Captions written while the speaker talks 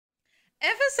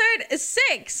Episode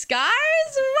 6, guys.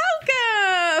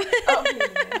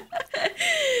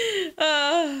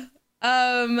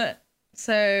 Welcome.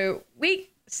 So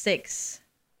week 6,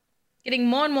 getting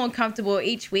more and more comfortable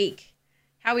each week.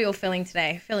 How are we all feeling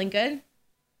today? Feeling good?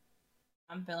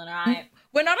 I'm feeling alright.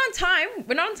 We're not on time.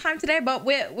 We're not on time today, but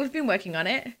we've been working on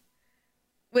it.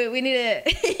 We need to.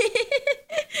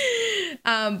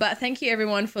 But thank you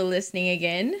everyone for listening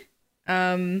again.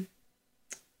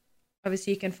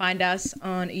 Obviously, you can find us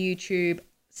on YouTube,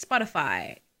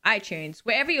 Spotify, iTunes,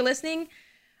 wherever you're listening.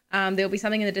 There'll be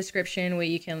something in the description where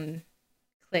you can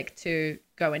click to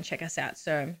go and check us out.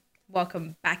 So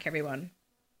welcome back, everyone.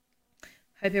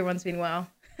 Hope everyone's been well.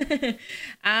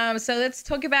 So let's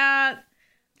talk about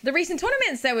the recent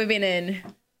tournaments that we've been in,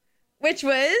 which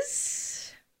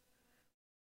was...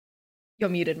 You're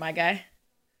muted, my guy.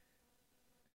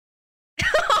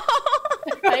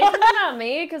 Are you talking about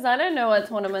me? Because I don't know what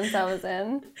tournaments I was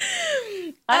in.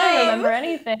 I don't remember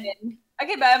anything.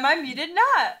 Okay, but am I muted?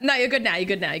 Not. No, you're good now. You're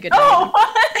good now. You're good Oh, now.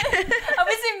 what? I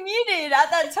wasn't muted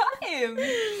at that time.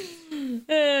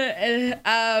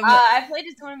 I played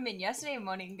a tournament yesterday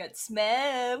morning and got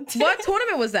smoked. What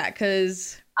tournament was that?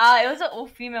 Because it was an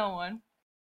all-female one.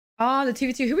 Oh, the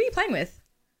 2v2. Who were you playing with?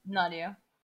 No idea.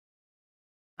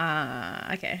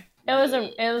 Okay. It was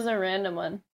a random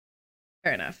one.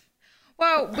 Fair enough.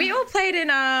 Well, we all played in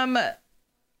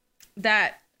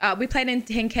we played in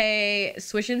 10K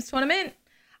Swishins tournament.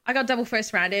 I got double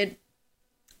first rounded,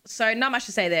 so not much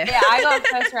to say there. Yeah, I got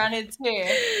first rounded too.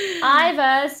 I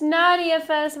versed Nadia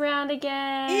first round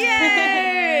again.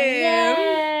 Yay!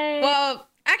 Yay! Well,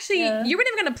 actually, you weren't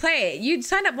even gonna play it. You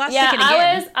signed up last yeah, second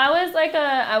again. I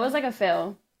was like a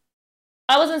fail.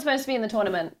 I wasn't supposed to be in the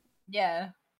tournament. Yeah.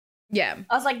 Yeah.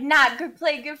 I was like, nah, good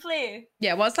play, good play.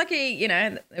 Yeah, well, it's lucky,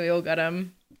 that we all got got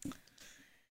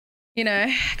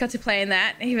to play in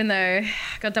that, even though I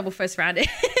got double first rounded.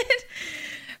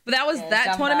 But that was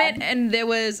that tournament, bad. And there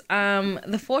was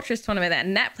the Fortress tournament that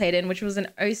Nat played in, which was an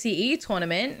OCE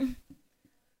tournament.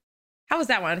 How was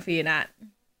that one for you, Nat?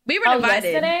 We were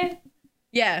invited. Yesterday?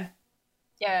 Yeah.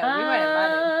 Yeah, we were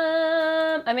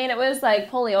invited. I mean, it was like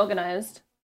poorly organized.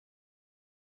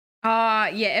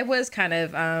 Yeah, it was kind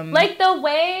of like the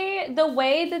way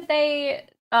that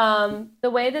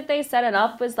they set it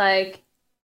up was like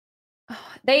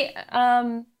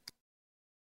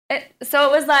so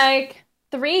it was like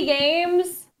 3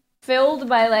 games filled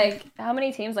by like how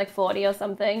many teams, like 40 or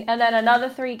something, and then another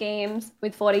 3 games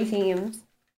with 40 teams,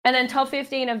 and then top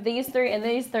 15 of these 3 and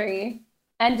these 3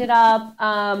 ended up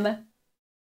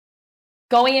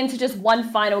going into just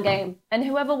one final game, and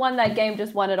whoever won that game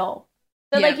just won it all.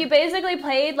 So, like, you basically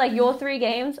played, like, your 3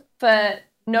 games for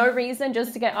no reason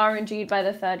just to get RNG'd by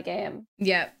the 3rd game.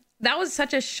 Yeah. That was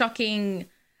such a shocking...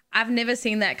 I've never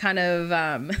seen that kind of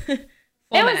format.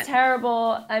 It was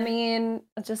terrible. I mean,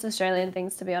 just Australian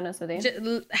things, to be honest with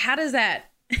you. How does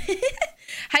that...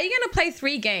 How are you going to play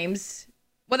 3 games?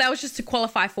 Well, that was just to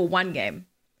qualify for 1 game.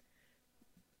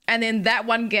 And then that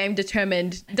 1 game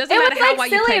determined... Doesn't matter how well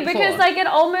you played because, like, it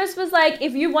almost was like,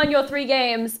 if you won your 3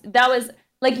 games, that was...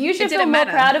 Like, you should feel more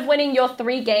proud of winning your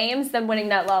 3 games than winning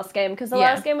that last game, because the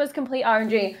last game was complete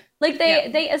RNG. Like,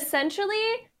 they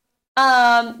essentially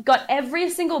got every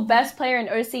single best player in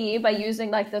OCE by using,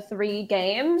 like, the 3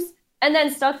 games, and then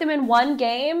stuck them in 1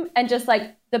 game, and just,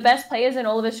 like, the best players in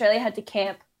all of Australia had to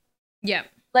camp. Yeah.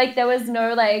 Like, there was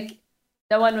no, like,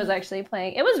 no one was actually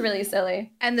playing. It was really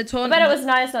silly. And the tournament... But it was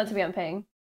nice not to be on ping.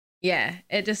 Yeah,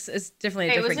 it's definitely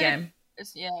a different game.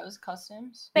 Yeah, it was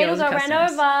customs. Fatal got ran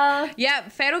over. Yeah,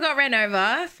 Fatal got ran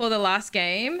over for the last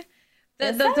game.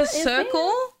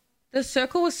 The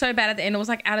circle was so bad at the end. It was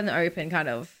like out in the open, kind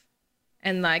of.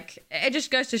 And like, it just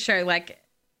goes to show, like,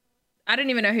 I don't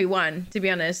even know who won, to be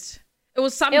honest. It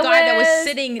was some guy that was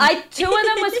sitting. Two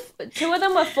of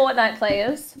them were Fortnite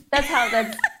players. That's how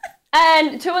that's.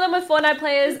 And 2 of them were Fortnite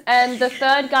players, and the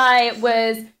 3rd guy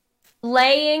was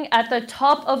laying at the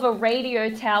top of a radio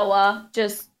tower,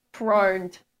 just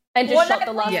proned, and just shot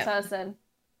the last person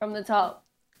from the top.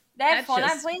 They had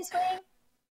Fortnite players playing?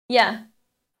 Yeah.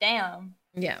 Damn.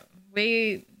 Yeah.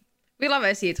 We love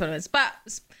OCE tournaments, but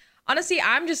honestly,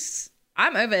 I'm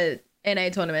over NA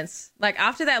tournaments. Like,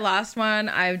 after that last one,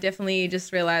 I've definitely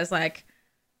just realized, like,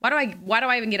 why do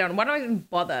I even get on? Why do I even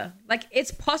bother? Like,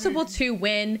 it's possible to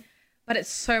win, but it's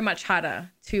so much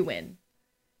harder to win.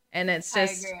 And it's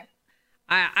just... I agree.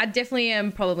 I definitely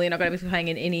am probably not going to be playing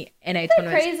in any NA tournaments.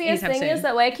 The craziest thing is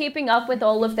that we're keeping up with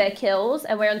all of their kills,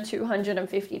 and we're on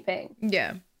 250 ping.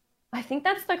 Yeah. I think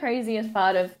that's the craziest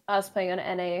part of us playing on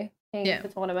NA ping for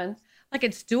tournaments. Like,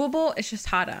 it's doable, it's just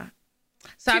harder.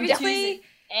 So I'm definitely...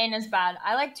 ain't as bad.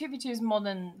 I like 2v2s more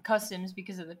than customs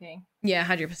because of the ping. Yeah,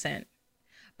 100%.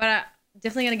 But I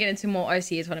definitely gonna get into more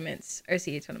OCE tournaments. I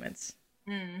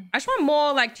just want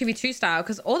more like 2v2 style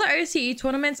because all the OCE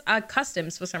tournaments are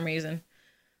customs for some reason.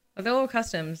 Like, they're all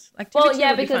customs. Like 2v2 well,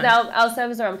 yeah, be because our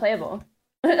servers are unplayable.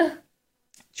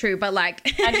 True, but like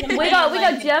we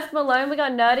got Jeff Malone, we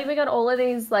got Nerdy, we got all of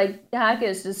these like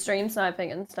hackers just stream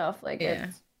sniping and stuff. Like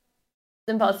it's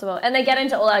impossible. And they get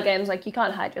into all our games, like you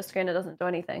can't hide your screen, it doesn't do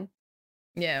anything.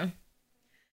 Yeah.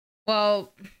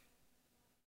 Well,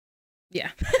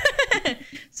 yeah.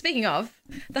 Speaking of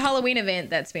the Halloween event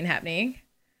that's been happening,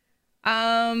 do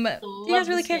you guys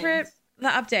really care for it? The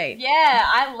update? Yeah,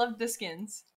 I love the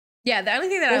skins. Yeah, the only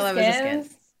thing that I love is the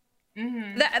skins.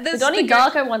 Mm-hmm. The Donnie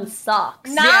Darko one sucks.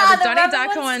 Nah, yeah, the Donnie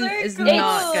Darko one is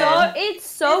not good. It's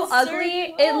so ugly.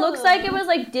 So cool. It looks like it was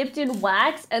like dipped in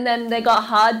wax and then they got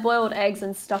hard-boiled eggs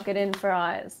and stuck it in for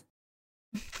eyes.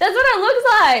 That's what it looks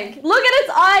like. Look at its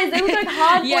eyes. They look like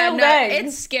hard-boiled eggs.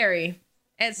 It's scary.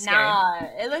 It's scary. Nah,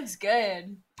 it looks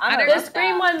good. The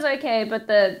Scream one's okay, but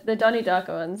the Donnie Darko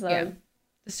one's the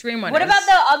Scream one. What about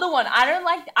the other one?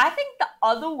 I think the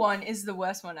other one is the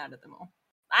worst one out of them all.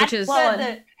 Which is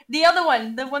the other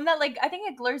one, the one that like I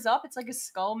think it glows up. It's like a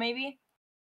skull, maybe.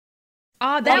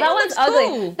 Oh, that one's ugly.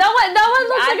 Cool. That one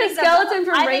looks like a skeleton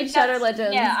from Raid Shadow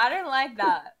Legends. Yeah, I don't like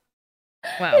that.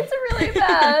 Wow, it's really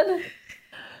bad.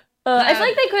 I feel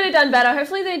like they could have done better.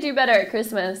 Hopefully they do better at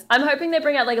Christmas. I'm hoping they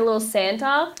bring out like a little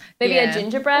Santa, maybe a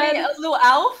gingerbread, a little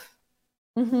elf.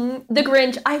 Mm-hmm. The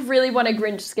Grinch. I really want a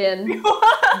Grinch skin.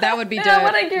 That would be dope.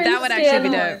 That would actually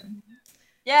be dope.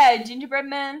 Yeah, gingerbread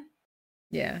man.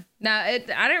 Yeah. No, I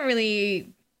don't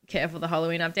really care for the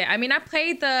Halloween update. I mean, I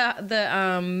played the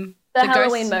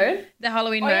Halloween mode. The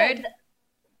Halloween mode.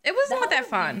 It wasn't that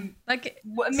fun. Like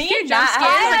me and I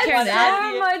had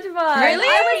so much fun. Really?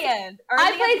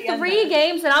 I played 3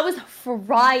 games and I was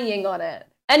frying on it.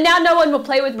 And now no one will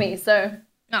play with me, so.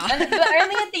 But only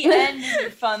at the end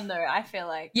is fun though, I feel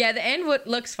like. Yeah, the end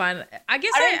looks fun. I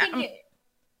guess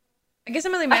I guess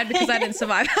I'm really mad because I didn't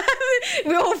survive.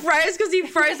 We all froze because he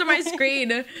froze on my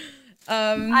screen.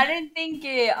 I didn't think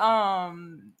it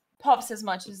pops as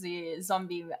much as the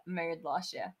zombie mode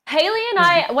last year. Haley and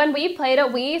I, when we played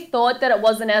it, we thought that it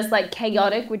wasn't as like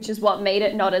chaotic, which is what made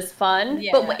it not as fun.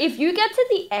 Yeah. But if you get to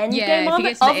the end game of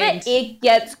it, it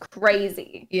gets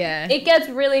crazy. Yeah. It gets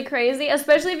really crazy,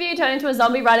 especially if you turn into a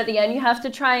zombie right at the end. You have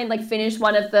to try and like finish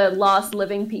one of the last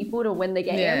living people to win the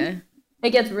game. Yeah. It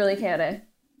gets really chaotic.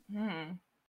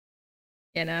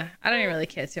 Yeah, no, I don't really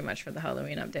care too much for the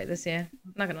Halloween update this year.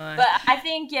 I'm not gonna lie. But I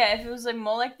think, if it was like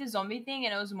more like the zombie thing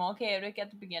and it was more chaotic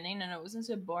at the beginning and it wasn't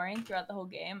so boring throughout the whole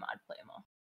game, I'd play more.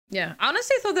 Yeah, I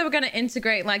honestly thought they were gonna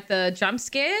integrate like the jump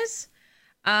scares.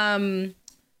 You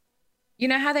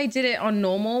know how they did it on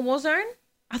normal Warzone?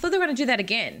 I thought they were gonna do that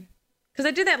again because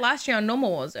they did that last year on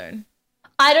normal Warzone.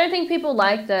 I don't think people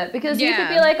liked it because you could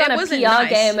be like on a PR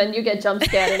game and you get jump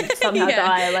scared and somehow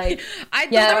die. Like, I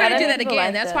thought they were going to do that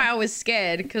again. That's why I was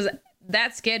scared because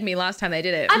that scared me last time they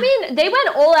did it. I mean, they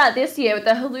went all out this year.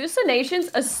 The hallucinations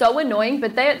are so annoying,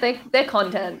 but they're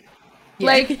content. Yeah.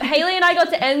 Like, Haley and I got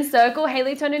to end circle.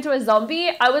 Haley turned into a zombie.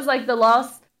 I was like the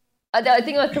last, I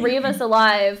think there were 3 of us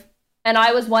alive and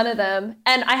I was one of them.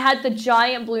 And I had the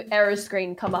giant blue error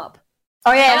screen come up.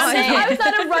 Oh yeah, I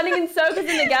started running in circles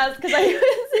in the gas because I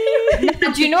couldn't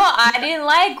see. Do you know what I didn't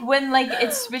like when like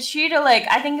it switched you to like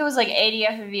I think it was like 80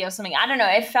 FOV or something. I don't know.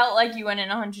 It felt like you weren't in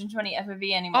 120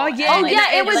 FOV anymore. Oh yeah, and, like,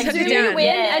 it was do you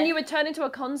win and you would turn into a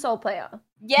console player.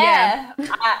 Yeah.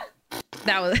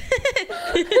 That was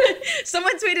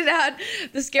someone tweeted out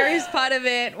the scariest part of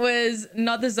it was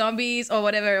not the zombies or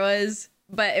whatever it was,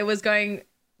 but it was going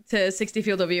to 60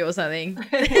 field of view or something.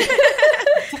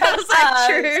 I was like,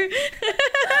 true.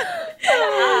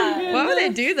 Why would they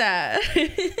do that?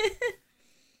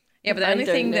 Yeah, but the only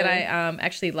thing that I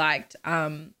actually liked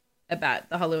about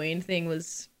the Halloween thing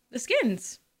was the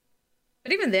skins.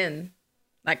 But even then,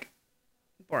 like,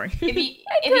 boring. If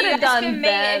you guys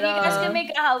could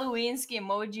make a Halloween skin,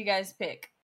 what would you guys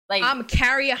pick? Like,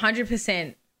 Carrie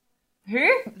 100%. Who?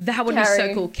 That would be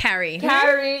so cool. Carrie.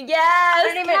 Carrie,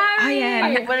 yes. Carrie. Oh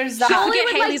yeah. What is that? Surely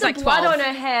with Haley's like the blood on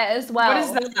her hair as well. What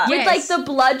is that? Yes. With like the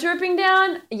blood dripping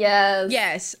down. Yes.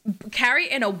 Yes. Carrie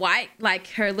in a white, like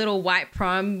her little white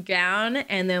prom gown,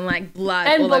 and then like blood.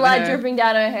 And all blood over dripping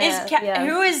down her hair.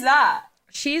 Who is that?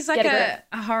 She's like a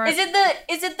horror. Is it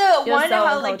the one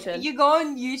how like you go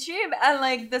on YouTube and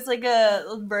like there's like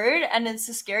a bird and it's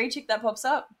a scary chick that pops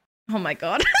up? Oh my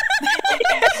god. She's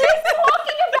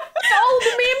talking about the old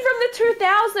meme from the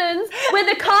 2000s where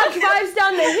the car drives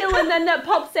down the hill and then that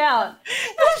pops out.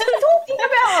 talking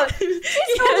about?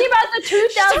 She's talking about the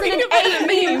 2008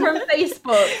 meme from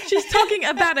Facebook. She's talking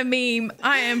about a meme.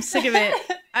 I am sick of it.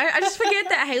 I just forget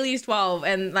that Haylee's 12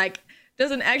 and like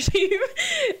doesn't actually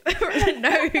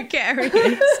know who Carrie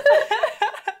is.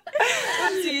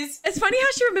 It's funny how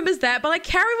she remembers that, but like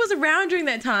Carrie was around during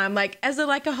that time, like as a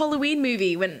Halloween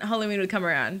movie when Halloween would come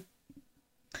around.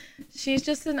 She's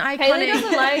just an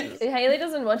iconic. Haylee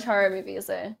doesn't watch horror movies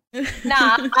though. Nah,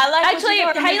 I like actually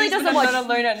Haylee doesn't watch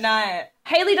alone at night.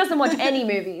 Haylee doesn't watch any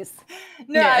movies.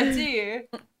 No, I do.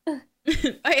 Oh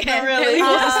yeah, not really.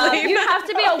 You have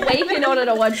to be awake in order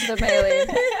to watch them, Haylee.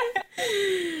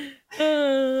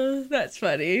 That's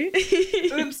funny.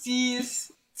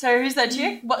 Oopsies. So who's that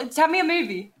chick? Tell me a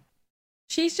movie.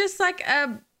 She's like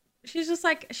a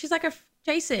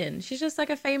Jason. She's just like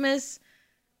a famous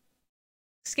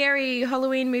scary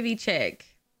Halloween movie chick.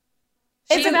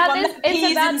 It's about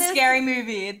this scary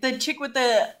movie. The chick with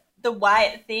the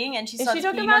white thing, and she starts Is she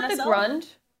talking peeing about on the herself? Grunge?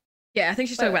 Yeah, I think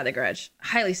she's talking about The Grudge.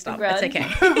 Highly stop. It's okay.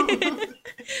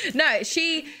 No,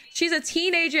 she's a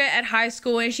teenager at high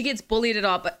school and she gets bullied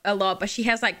a lot, but she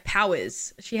has like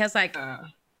powers. She has like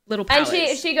little powers.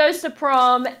 And she goes to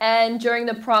prom, and during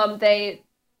the prom they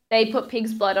put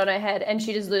pig's blood on her head, and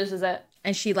she just loses it.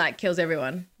 And she like kills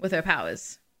everyone with her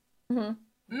powers. Mm-hmm.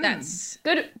 That's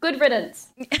good riddance.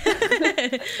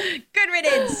 Good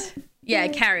riddance. Yeah,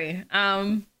 Carrie.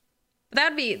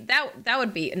 That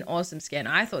would be an awesome skin.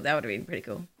 I thought that would have been pretty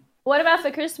cool. What about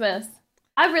for Christmas?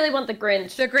 I really want the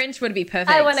Grinch. The Grinch would be perfect.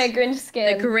 I want a Grinch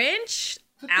skin. The Grinch?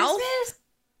 For Elf? Christmas?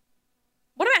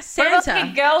 What about Santa? What about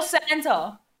the girl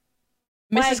Santa?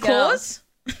 Mrs. Claus?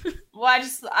 Well, I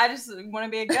just want to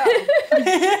be a girl.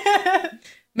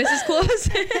 Mrs. Claus?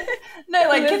 No,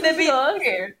 like, can there Mrs. be Claus?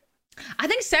 two? I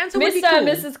think Santa would be Mr. cool. and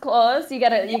Mrs. Claus, you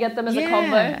get them as a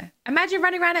combo. Imagine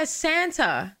running around as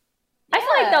Santa. I feel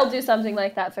like they'll do something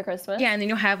like that for Christmas. Yeah, and then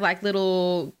you'll have like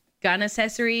little gun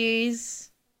accessories,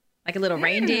 like a little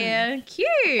reindeer.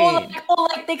 Cute. Or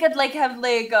like they could like have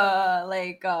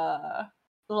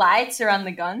lights around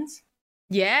the guns.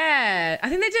 Yeah, I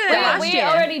think they did that last year. We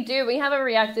already do. We have a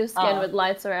reactive skin with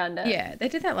lights around it. Yeah, they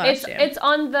did that last year. It's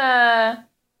on the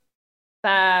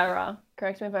Farah.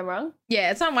 Correct me if I'm wrong.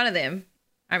 Yeah, it's on one of them.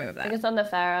 I remember that. I think it's on the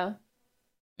Farah.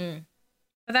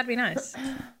 But that'd be nice.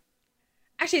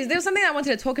 Actually, there was something I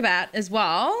wanted to talk about as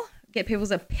well. Get people's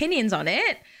opinions on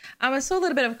it. I saw a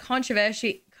little bit of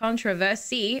controversy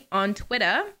on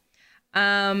Twitter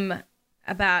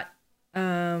about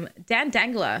Dan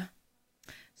Dangler.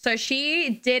 So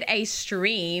she did a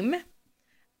stream,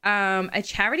 a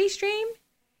charity stream,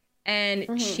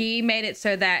 and she made it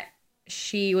so that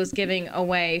she was giving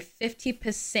away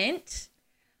 50%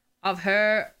 of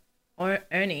her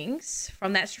earnings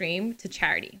from that stream to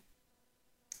charity.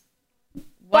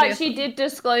 But she did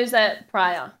disclose that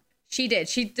prior. She did.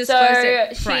 She disclosed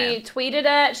it prior. She tweeted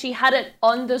it. She had it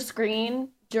on the screen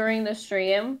during the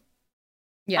stream.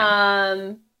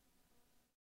 Yeah.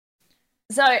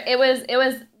 So it was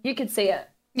you could see it.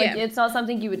 Like, it's not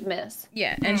something you would miss.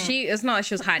 Yeah, and it's not like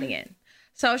she was hiding it.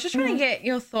 So I was just trying to get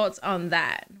your thoughts on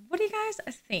that. What do you guys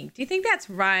think? Do you think that's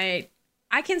right?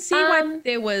 I can see why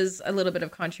there was a little bit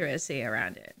of controversy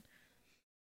around it.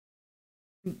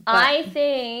 But I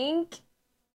think,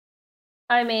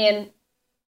 I mean,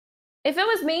 if it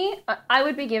was me, I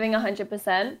would be giving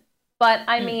 100%. But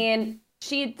I mean,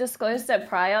 she disclosed it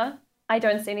prior. I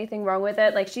don't see anything wrong with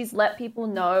it. Like, she's let people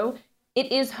know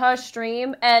it is her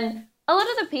stream. And a lot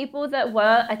of the people that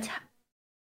were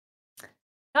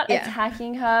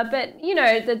attacking her, but, you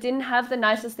know, that didn't have the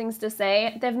nicest things to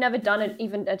say, they've never done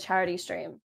even a charity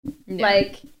stream. Yeah.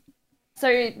 Like, so,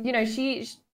 you know,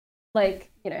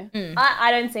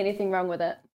 I don't see anything wrong with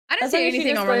it. I don't see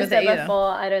anything wrong with it either. Before,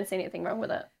 I don't see anything wrong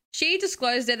with it. She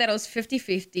disclosed it that it was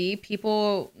 50-50.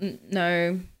 People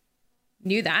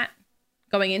knew that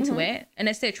going into it, and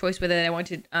it's their choice whether they want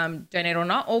to donate or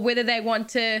not, or whether they want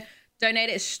to donate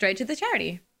it straight to the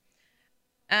charity.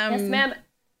 Yes, ma'am.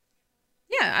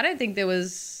 Yeah, I don't think there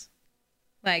was,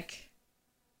 like,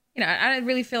 you know, I don't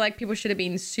really feel like people should have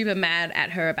been super mad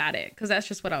at her about it, because that's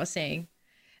just what I was saying.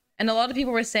 And a lot of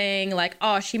people were saying, like,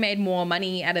 oh, she made more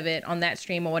money out of it on that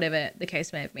stream or whatever the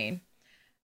case may have been.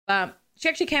 But she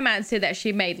actually came out and said that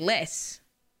she made less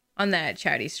on that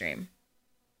charity stream.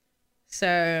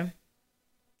 So,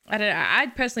 I don't know. I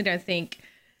personally don't think...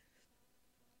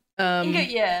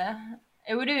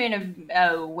 It would have been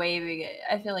a way bigger...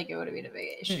 I feel like it would have been a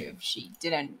bigger issue if she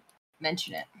didn't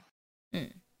mention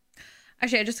it.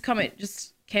 Actually, a comment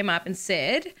just came up and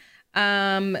said,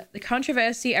 the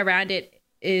controversy around it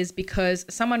is because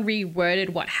someone reworded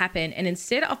what happened, and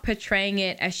instead of portraying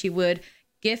it as she would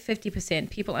give 50%,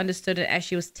 people understood it as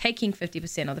she was taking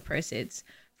 50% of the proceeds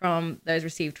from those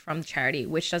received from the charity,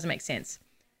 which doesn't make sense.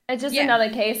 It's just another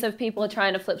case of people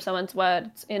trying to flip someone's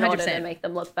words in 100%. Order to make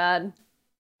them look bad.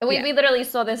 We literally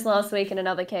saw this last week in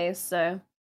another case, so.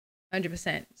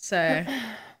 100%. So,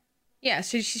 yeah,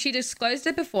 so she disclosed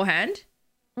it beforehand.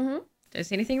 Mm-hmm. Don't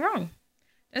see anything wrong.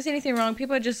 Don't see anything wrong.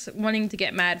 People are just wanting to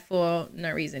get mad for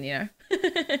no reason, you know?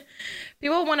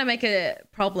 People want to make a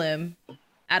problem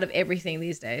out of everything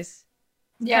these days.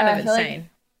 It's kind of insane.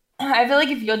 I feel like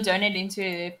if you're donating to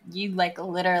it, you like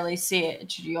literally see it.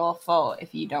 It's your fault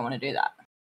if you don't want to do that.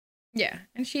 Yeah,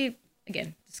 and she,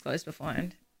 again, disclosed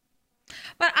beforehand.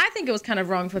 But I think it was kind of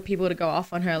wrong for people to go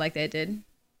off on her like they did.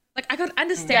 Like, I could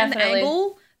understand the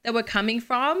angle that we're coming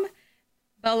from,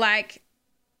 but like,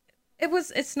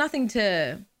 it's nothing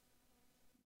to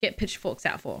get pitchforks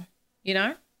out for, you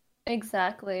know?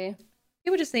 Exactly.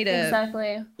 People just need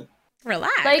to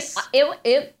relax. Like,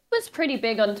 it was pretty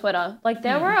big on Twitter. Like,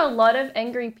 there were a lot of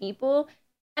angry people,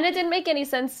 and it didn't make any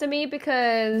sense to me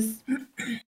because,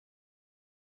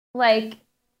 like,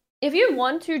 if you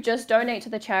want to just donate to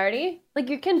the charity, like,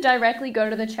 you can directly go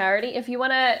to the charity. If you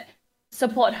want to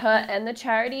support her and the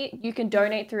charity, you can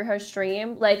donate through her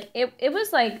stream. Like, it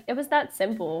was that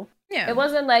simple. Yeah. It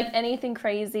wasn't like anything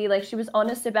crazy. Like, she was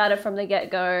honest about it from the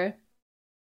get-go.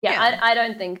 Yeah. I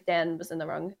don't think Dan was in the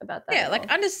wrong about that. Yeah,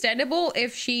 like, understandable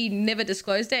if she never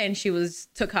disclosed it and she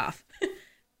took half.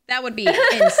 That would be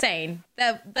insane.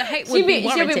 The hate would be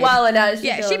warranted. She'd be wilding out.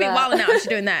 She'd be wilding out if she's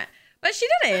doing that. But she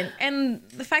didn't. And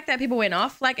the fact that people went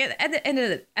off, like, at the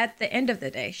end of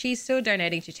the day, she's still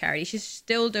donating to charity. She's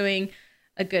still doing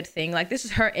a good thing. Like, this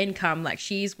is her income. Like,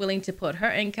 she's willing to put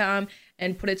her income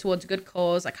and put it towards a good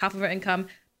cause, like half of her income.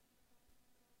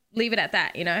 Leave it at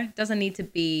that, you know? Doesn't need to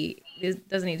be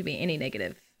any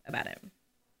negative about it.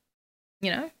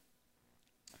 You know?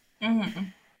 Mm-hmm.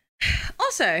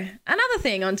 Also, another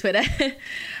thing on Twitter,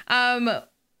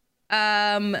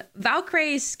 Valkyrae's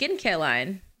skincare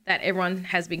line that everyone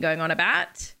has been going on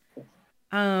about.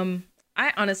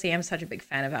 I honestly am such a big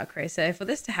fan of Valkyrae, so for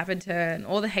this to happen to her and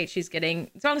all the hate she's getting,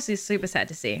 it's honestly super sad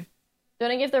to see. Do you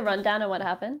want to give the rundown of what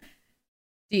happened?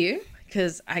 Do you?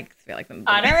 Because I feel like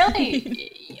I don't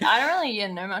really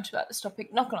know much about this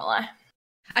topic, not gonna lie.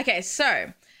 Okay,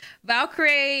 so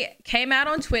Valkyrae came out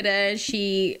on Twitter.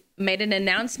 She made an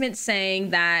announcement saying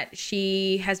that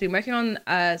she has been working on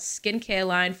a skincare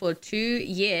line for 2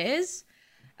 years.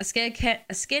 A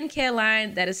skincare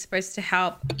line that is supposed to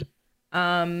help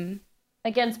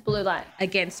against blue light.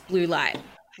 Against blue light,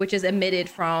 which is emitted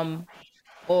from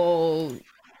all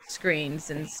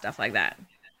screens and stuff like that.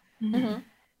 Mm-hmm.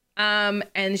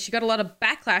 And she got a lot of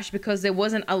backlash because there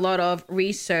wasn't a lot of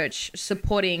research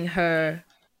supporting her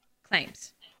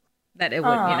claims that it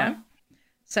would, you know.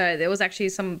 So there was actually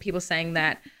some people saying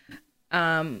that,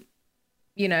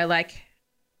 you know, like,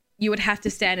 you would have to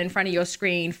stand in front of your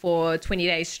screen for 20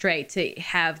 days straight to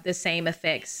have the same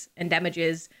effects and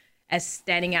damages as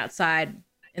standing outside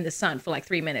in the sun for like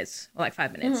 3 minutes or like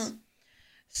 5 minutes. Mm-hmm.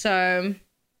 So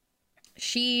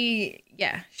she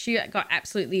got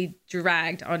absolutely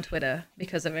dragged on Twitter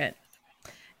because of it.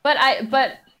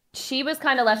 But she was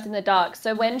kind of left in the dark.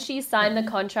 So when she signed the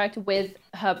contract with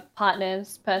her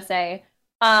partners per se,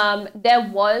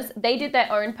 they did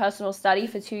their own personal study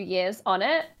for 2 years on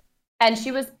it. And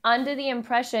she was under the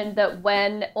impression that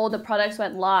when all the products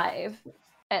went live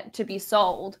to be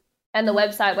sold and the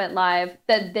website went live,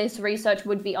 that this research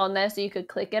would be on there so you could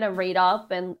click it and read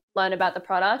up and learn about the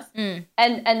products. And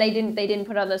they didn't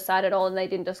put it on the site at all, and they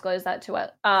didn't disclose that to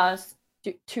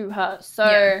her.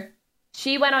 So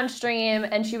she went on stream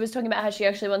and she was talking about how she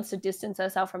actually wants to distance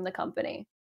herself from the company.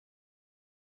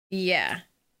 Yeah.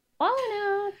 Well,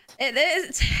 no. It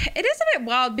is a bit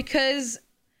wild because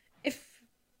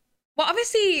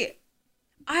obviously,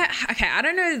 I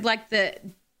don't know, like, the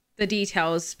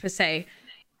details per se.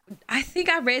 I think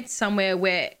I read somewhere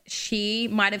where she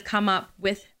might have come up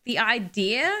with the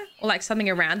idea or like something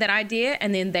around that idea,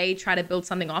 and then they try to build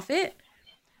something off it.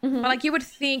 Mm-hmm. But like, you would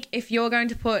think if you're going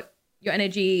to put your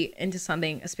energy into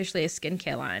something, especially a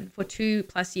skincare line, for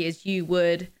 2+ years, you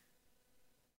would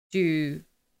do...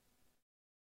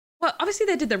 Well, obviously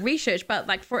they did the research, but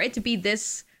like, for it to be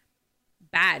this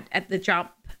bad at the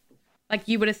jump, like,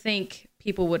 you would have think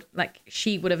people would, like,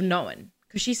 she would have known,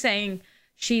 because she's saying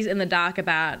she's in the dark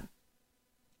about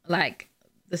like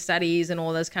the studies and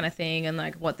all this kind of thing and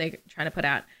like what they're trying to put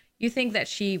out. You think that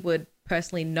she would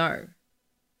personally know,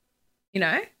 you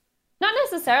know? Not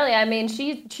necessarily. I mean,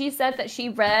 she said that she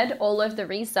read all of the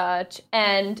research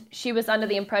and she was under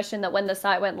the impression that when the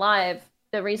site went live,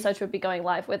 the research would be going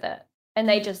live with it. And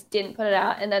they just didn't put it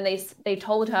out. And then they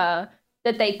told her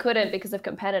that they couldn't because of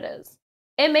competitors.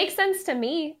 It makes sense to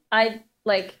me.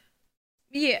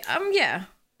 Yeah.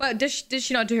 But did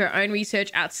she not do her own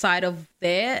research outside of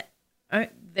their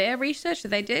research that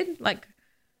they did? Like,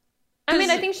 I mean,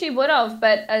 I think she would have,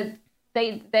 but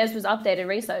theirs was updated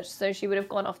research, so she would have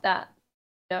gone off that.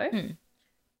 No?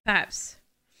 Perhaps.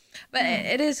 But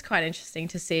it is quite interesting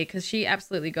to see because she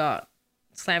absolutely got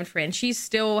slammed for it. And she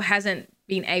still hasn't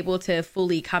been able to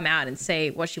fully come out and say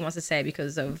what she wants to say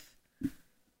because of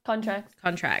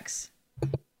contracts.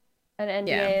 And NDAs.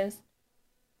 Yeah.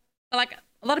 But like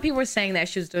a lot of people were saying that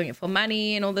she was doing it for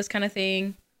money and all this kind of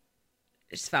thing.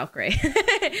 It's Valkyrae.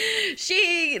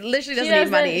 She literally doesn't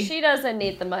need money. She doesn't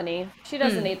need the money. She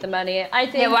doesn't need the money. I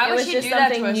think it was just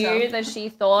something new that she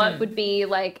thought would be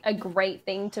like a great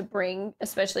thing to bring,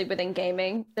 especially within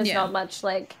gaming. There's not much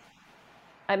like,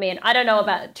 I mean, I don't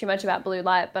know too much about blue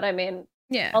light, but I mean,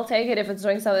 I'll take it if it's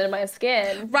doing something to my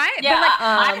skin. Right? Yeah,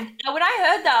 but like, when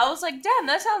I heard that, I was like, damn,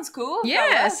 that sounds cool.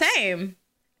 Yeah, same.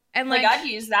 And like I'd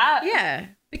use that. Yeah,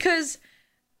 because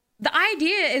the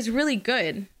idea is really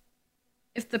good.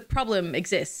 If the problem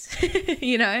exists,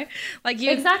 you know, like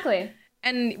exactly.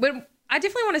 And I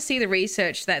definitely want to see the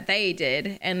research that they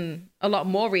did and a lot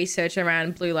more research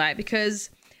around blue light, because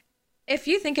if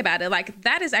you think about it, like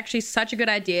that is actually such a good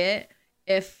idea.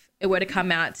 If it were to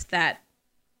come out that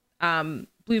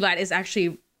blue light is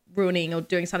actually ruining or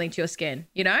doing something to your skin,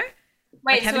 you know?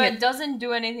 Wait, like so it doesn't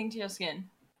do anything to your skin,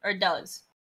 or it does?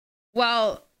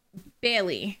 Well,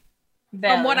 barely.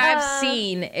 From what I've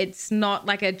seen, it's not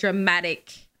like a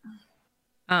dramatic,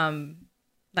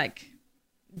 like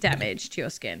damage to your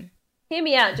skin. Hear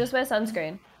me out. Just wear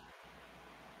sunscreen.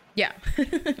 Yeah.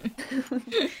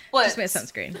 What? Just wear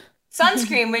sunscreen.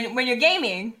 Sunscreen when you're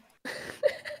gaming.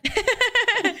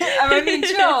 I mean,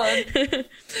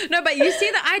 sure. No, but you see,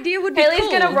 the idea would be Haley's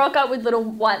cool. gonna rock up with little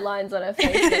white lines on her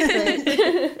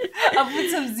face. I'll put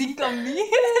some zinc on me.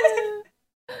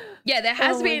 Yeah, there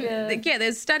has been. Yeah,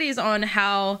 there's studies on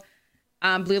how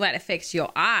blue light affects your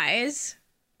eyes,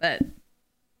 but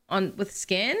with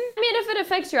skin. I mean, if it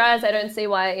affects your eyes, I don't see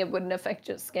why it wouldn't affect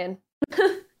your skin.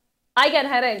 I get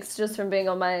headaches just from being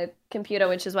on my computer,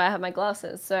 which is why I have my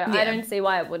glasses. So I don't see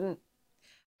why it wouldn't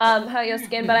hurt your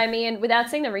skin. But I mean,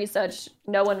 without seeing the research,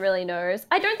 no one really knows.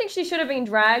 I don't think she should have been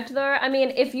dragged, though. I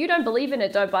mean, if you don't believe in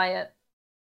it, don't buy it.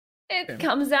 It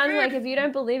comes down to like, if you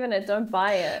don't believe in it, don't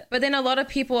buy it. But then a lot of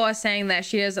people are saying that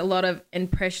she has a lot of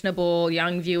impressionable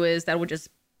young viewers that will just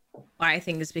buy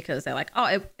things because they're like, oh,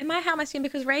 it might harm my skin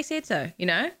because Ray said so, you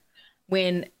know,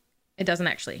 when it doesn't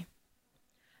actually.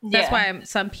 That's why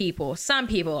some people,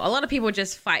 a lot of people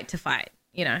just fight to fight,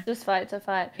 you know. Just fight to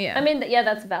fight. Yeah. I mean, yeah,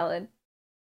 that's valid.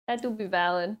 That would be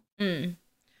valid.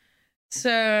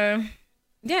 So,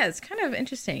 yeah, it's kind of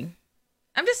interesting.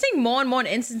 I'm just seeing more and more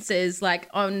instances like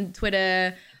on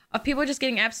Twitter of people just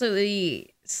getting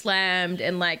absolutely slammed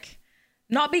and like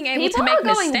not being able to make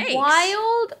mistakes. People are going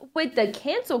wild with the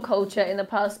cancel culture in the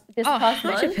past month.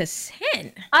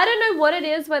 100%. I don't know what it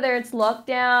is, whether it's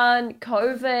lockdown,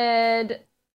 COVID,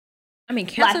 I mean,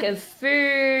 lack of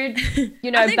food,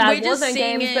 you know, bad Warzone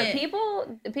games, but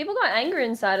people got anger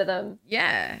inside of them.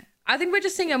 Yeah. I think we're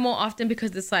just seeing it more often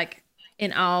because it's like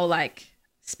in our like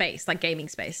space, like gaming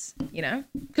space, you know,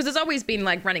 because it's always been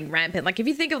like running rampant. Like if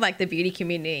you think of like the beauty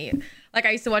community, like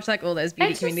I used to watch like all those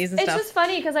beauty communities and stuff. It's just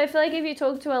funny because I feel like if you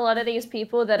talk to a lot of these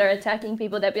people that are attacking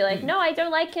people, they'd be like, no, I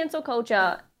don't like cancel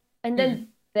culture, and then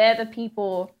they're the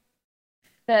people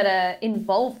that are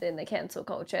involved in the cancel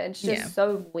culture. It's just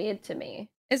so weird to me.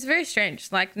 It's very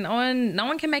strange. Like no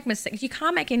one can make mistakes. You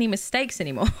can't make any mistakes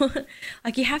anymore.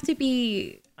 Like you have to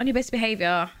be on your best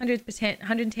behavior 100%,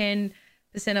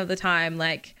 110% of the time.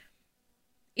 Like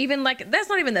even like that's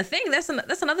not even the thing. That's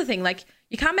another thing. Like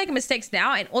you can't make mistakes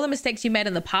now, and all the mistakes you made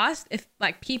in the past, if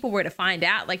like people were to find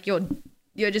out, like you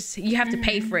have to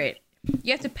pay for it.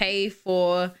 You have to pay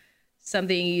for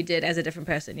something you did as a different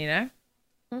person, you know?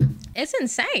 It's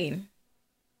insane.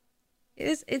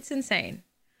 It's insane.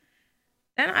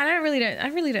 And I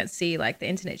really don't see like the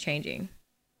internet changing.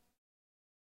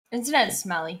 Internet's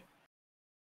smelly.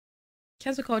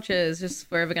 Cancel culture is just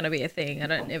forever going to be a thing. I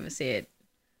don't ever see it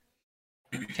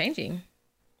changing.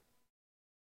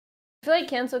 I feel like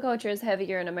cancel culture is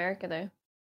heavier in America though.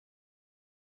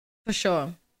 For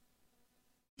sure.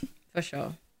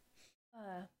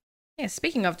 Yeah,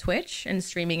 speaking of Twitch and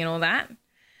streaming and all that,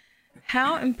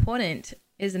 how important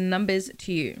is numbers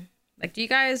to you? Like, do you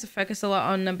guys focus a lot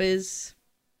on numbers?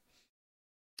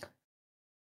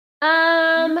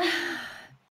 No.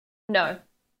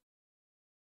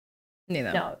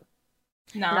 Neither.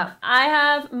 No. I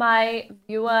have my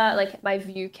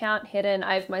view count hidden.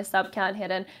 I have my sub count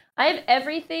hidden. I have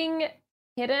everything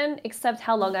hidden except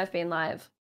how long I've been live.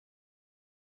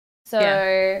 So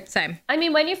yeah, same. I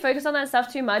mean, when you focus on that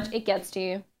stuff too much, it gets to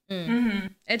you.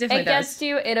 It definitely gets to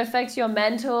you. It affects your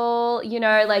mental, you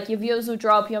know, like your views will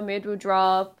drop, your mood will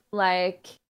drop, like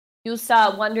you'll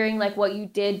start wondering like what you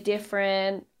did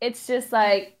different. It's just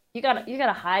like you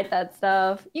gotta hide that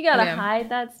stuff. You gotta hide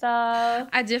that stuff.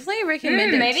 I definitely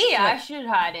recommend it. Maybe I should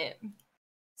hide it.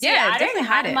 See, yeah, I definitely don't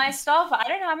hide have it. my stuff. I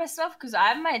don't have my stuff because I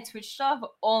have my Twitch stuff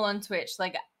all on Twitch.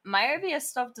 Like my OBS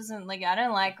stuff doesn't like. I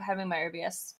don't like having my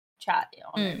OBS chat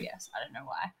on OBS. I don't know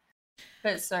why,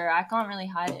 but so I can't really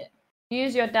hide it.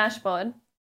 Use your dashboard.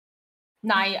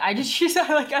 Nah, I just use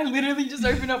I literally just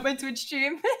open up my Twitch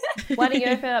stream. Why don't you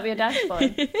open up your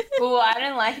dashboard? Well, I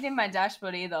don't like it in my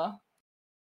dashboard either.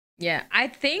 Yeah, I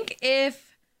think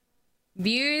if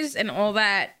views and all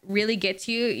that really gets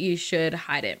you, you should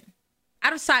hide it.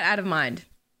 Out of sight, out of mind.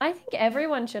 I think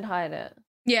everyone should hide it.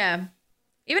 Yeah.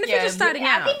 Even if you're just starting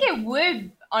out. I think it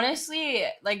would, honestly,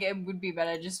 like, it would be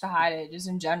better just to hide it, just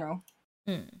in general.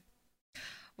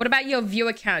 What about your view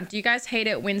account? Do you guys hate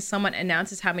it when someone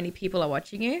announces how many people are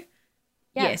watching you?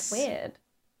 Yeah, yes. It's weird.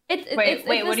 It's wait,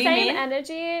 the what do you same mean?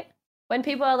 energy when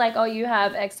people are like, oh, you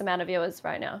have X amount of viewers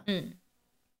right now.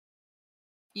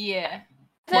 Yeah.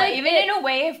 So Well, even in a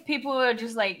way, if people are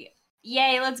just like,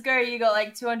 yay, let's go, you got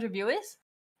like 200 viewers,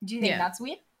 do you think that's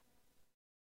weird?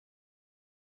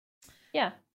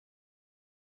 Yeah.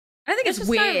 I think it's just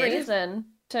weird. no reason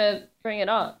to bring it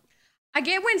up. I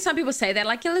get when some people say that,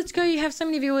 like, yeah, let's go, you have so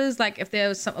many viewers. Like, if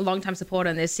they're a long-time supporter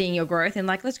and they're seeing your growth and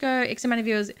like, let's go, X amount of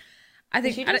viewers. I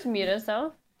think Did you just mute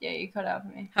yourself? Yeah, you cut out for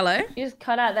me. Hello? You just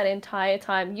cut out that entire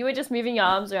time. You were just moving your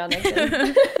arms around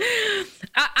there.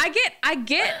 I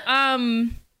get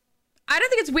I don't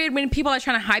think it's weird when people are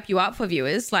trying to hype you up for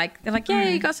viewers. Like, they're like, yeah,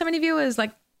 you got so many viewers.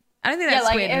 Like, I don't think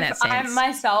that's weird in that sense. I'm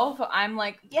myself, I'm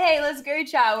like, yay, let's go,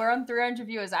 chat. We're on 300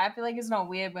 viewers. I feel like it's not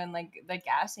weird when like they're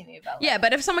gassing me about. Yeah,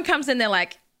 but if someone comes in, they're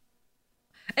like,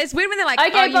 it's weird when they're like,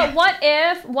 okay, oh, but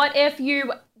what if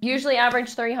you usually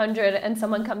average 300 and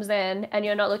someone comes in and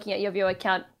you're not looking at your viewer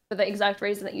count for the exact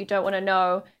reason that you don't want to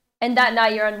know, and that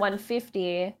night you're on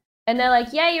 150, and they're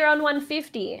like, yeah, you're on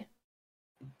 150.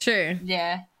 True.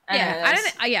 Yeah.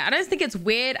 I don't think it's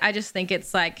weird. I just think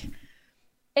it's like.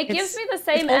 It gives me the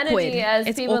same energy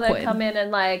as people that come in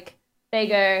and like they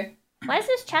go, "Why is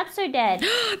this chat so dead?"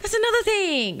 That's another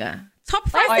thing. Top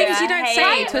 5 things you don't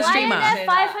say to a streamer. Why are there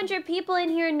 500 people in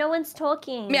here and no one's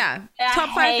talking? Yeah,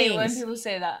 top 5 things. When people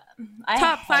say that.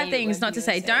 Top 5 things not to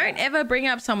say. Don't ever bring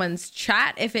up someone's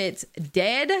chat if it's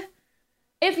dead.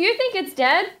 If you think it's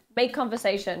dead, make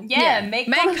conversation. Yeah,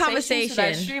 make conversation with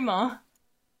that streamer.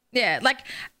 Yeah, like.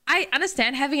 I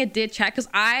understand having a dead chat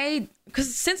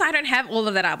because since I don't have all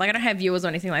of that up, like I don't have viewers or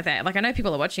anything like that. Like I know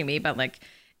people are watching me, but like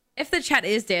if the chat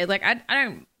is dead, like I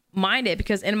don't mind it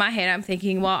because in my head I'm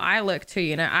thinking, well, I lurk too,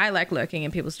 you know, I like lurking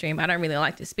in people's stream. I don't really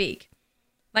like to speak.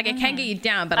 Like it can get you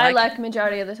down, but I lurk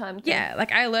majority of the time too. Yeah,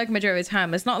 like I lurk majority of the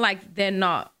time. It's not like they're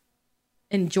not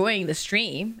enjoying the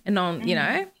stream and you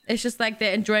know, it's just like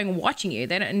they're enjoying watching you.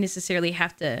 They don't necessarily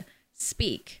have to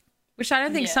speak, which I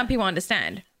don't think some people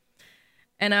understand.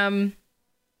 And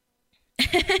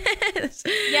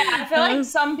yeah, I feel like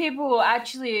some people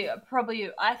actually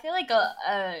probably. I feel like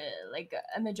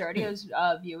a majority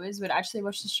of viewers would actually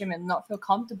watch the stream and not feel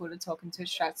comfortable to talk in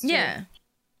Twitch chats. Yeah,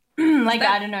 like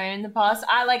I don't know. In the past,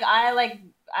 I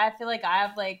feel like I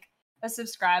have like a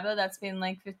subscriber that's been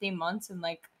like 15 months and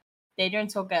like they don't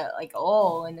talk at like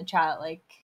all in the chat. Like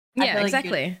yeah,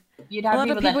 exactly. You'd have a lot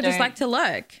of people just like to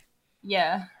lurk.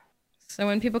 Yeah. So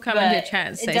when people come into chat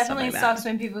and say something like that. It definitely sucks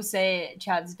when people say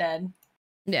chat's dead.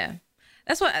 Yeah.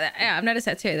 That's what I've noticed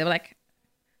that too. They were like,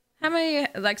 how many,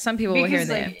 like some people were here and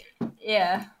there.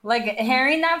 Yeah. Like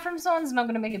hearing that from someone's not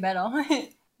going to make it better.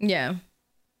 Yeah.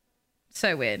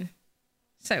 So weird.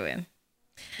 So weird.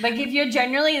 Like if you're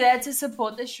generally there to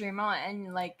support the streamer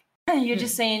and like you're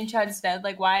just saying chat's dead,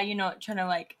 like why are you not trying to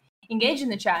like engage in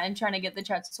the chat and trying to get the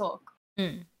chat to talk?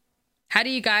 How do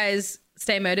you guys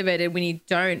stay motivated when you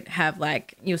don't have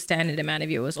like your standard amount of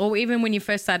viewers, or even when you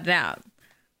first started out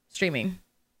streaming?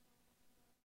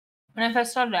 When I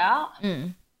first started out,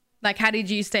 like how did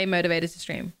you stay motivated to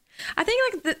stream? I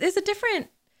think like there's a different.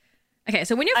 Okay,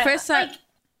 so when you first start,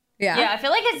 I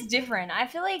feel like it's different. I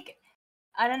feel like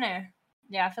I don't know.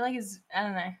 Yeah, I feel like I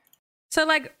don't know. So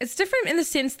like it's different in the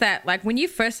sense that like when you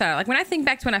first started, like when I think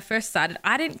back to when I first started,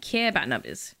 I didn't care about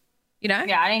numbers. You know?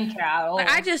 Yeah, I didn't care at all. Like,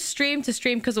 I just streamed to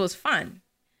stream because it was fun.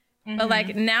 But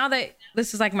like now that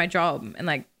this is like my job and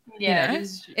like you know,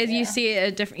 you see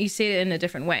it in a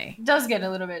different way. It does get a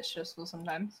little bit stressful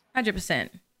sometimes.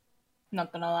 100%.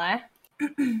 Not gonna lie.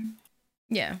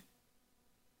 Yeah.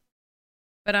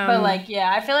 But like,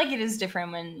 yeah, I feel like it is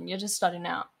different when you're just starting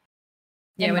out.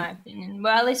 Yeah, in my opinion.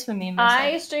 Well, at least for me.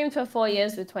 I streamed for 4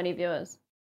 years with 20 viewers.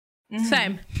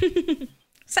 Same.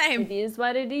 Same. It is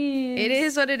what it is. It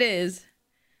is what it is.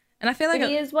 And I feel like it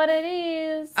is what it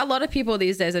is. A lot of people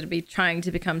these days are trying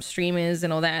to become streamers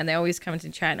and all that, and they always come into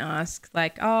chat and ask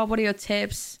like, "Oh, what are your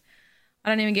tips? I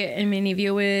don't even get many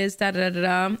viewers." Da da da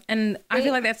da. And I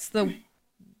feel like that's the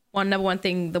number one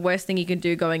thing. The worst thing you can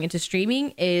do going into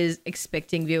streaming is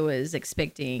expecting viewers,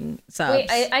 expecting subs.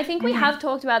 I think we have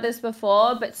talked about this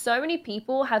before, but so many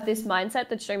people have this mindset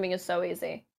that streaming is so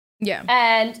easy. Yeah,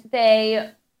 and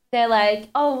they're like,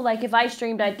 oh, like if I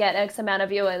streamed, I'd get X amount of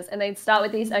viewers. And they'd start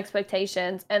with these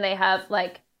expectations and they have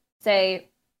like, say,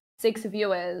 6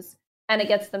 viewers and it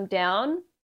gets them down.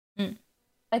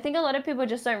 I think a lot of people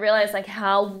just don't realize like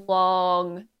how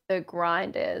long the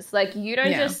grind is. Like you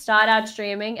don't just start out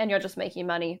streaming and you're just making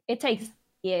money. It takes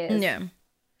years. Yeah.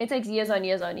 It takes years on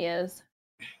years on years.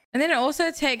 And then it also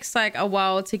takes like a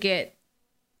while to get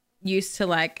used to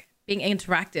like being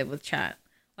interactive with chat.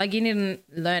 Like you need to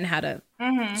learn how to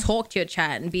talk to your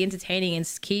chat and be entertaining and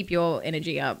keep your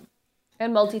energy up.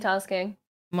 And multitasking.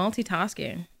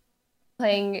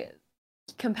 Playing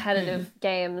competitive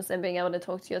games and being able to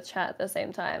talk to your chat at the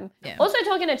same time. Yeah. Also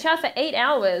talking to chat for 8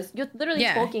 hours. You're literally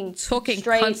talking straight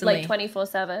constantly. Like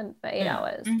 24/7 for 8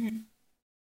 hours.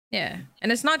 Yeah.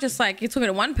 And it's not just like you're talking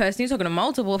to one person, you're talking to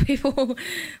multiple people.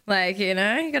 Like, you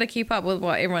know, you got to keep up with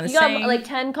what everyone is saying. You got like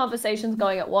 10 conversations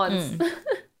going at once.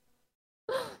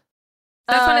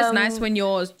 That's when it's nice when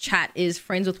your chat is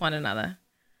friends with one another.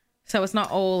 So it's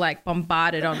not all like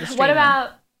bombarded on the stream. What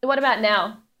about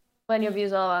now when your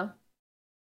views are lower?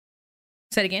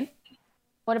 Say it again.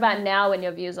 What about now when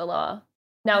your views are lower?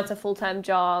 Now it's a full-time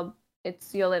job.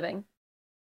 It's your living.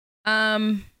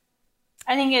 I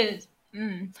think it is.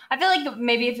 I feel like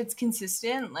maybe if it's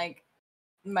consistent, like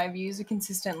my views are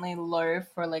consistently low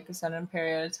for like a certain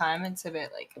period of time, it's a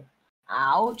bit like,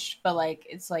 ouch. But like,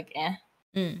 it's like,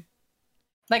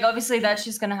 Like, obviously, that's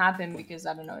just going to happen because,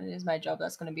 I don't know, it is my job.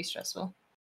 That's going to be stressful.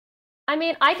 I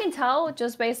mean, I can tell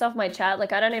just based off my chat.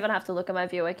 Like, I don't even have to look at my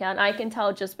viewer count. I can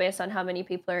tell just based on how many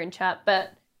people are in chat.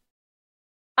 But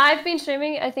I've been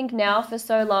streaming, I think, now for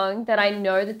so long that I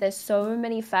know that there's so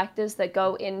many factors that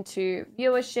go into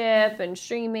viewership and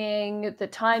streaming, the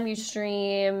time you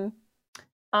stream,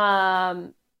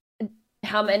 how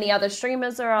many other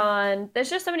streamers are on. There's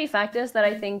just so many factors that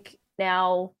I think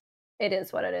now... it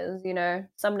is what it is, you know.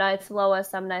 Some nights lower,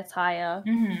 some nights higher.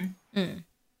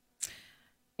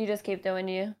 You just keep doing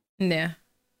you. Yeah.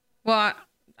 Well,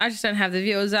 I just don't have the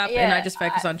viewers up, and I just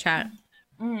focus on chat.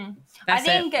 I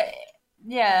think,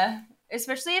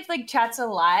 especially if like chat's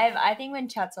alive. I think when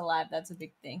chat's alive, that's a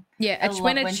big thing. Yeah,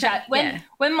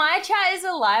 when my chat is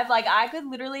alive, like I could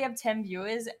literally have 10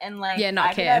 viewers and like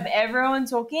I could have everyone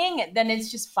talking. Then it's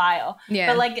just fire.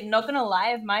 Yeah. But like, not gonna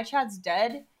lie, if my chat's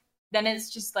dead, then it's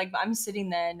just like I'm sitting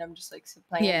there and I'm just like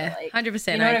playing. Yeah, like,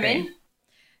 100%. You know what I mean?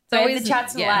 So always, the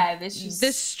chat's alive. It's just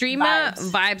the streamer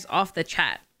vibes off the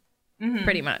chat,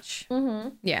 pretty much.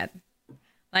 Yeah,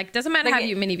 like doesn't matter how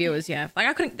many viewers you have. Like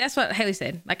I couldn't. That's what Haylee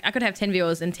said. Like I could have 10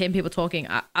 viewers and 10 people talking.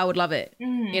 I would love it.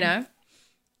 You know.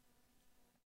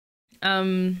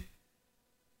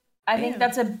 I think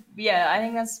that's I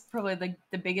think that's probably like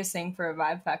the biggest thing for a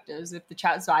vibe factor is if the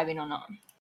chat's vibing or not.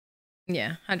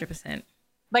 Yeah, 100%.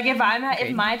 Like if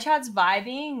my chat's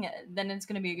vibing, then it's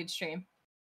gonna be a good stream.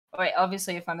 Wait,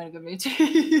 obviously if I'm in a good mood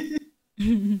too.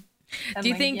 Do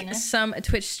you think some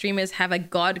Twitch streamers have a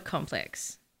god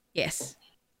complex? Yes.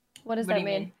 What does that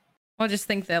mean? Or just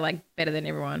think they're like better than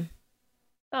everyone.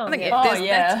 Oh, I think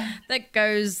that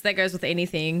goes with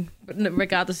anything,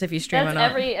 regardless if you stream or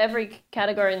not. Every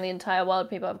category in the entire world,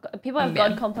 people have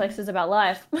god complexes about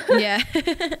life. Yeah,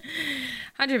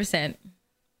 100%.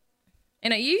 You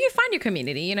know, you find your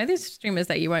community. You know, there's streamers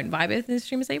that you won't vibe with. There's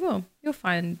streamers that you will. You'll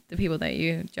find the people that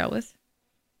you gel with.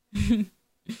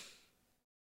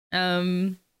 But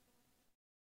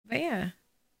yeah.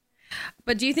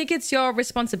 But do you think it's your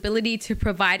responsibility to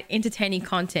provide entertaining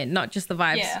content, not just the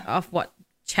vibes of what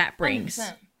chat brings?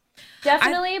 100%.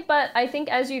 Definitely, but I think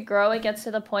as you grow, it gets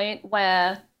to the point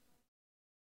where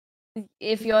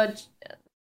if you're...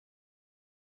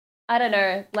 I don't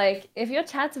know, like if your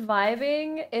chat's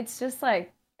vibing, it's just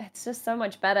so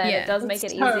much better. And it does make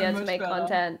it easier to make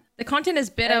content. The content is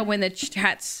better when the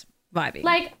chat's vibing.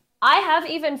 Like I have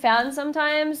even found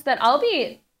sometimes that I'll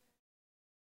be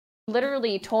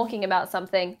literally talking about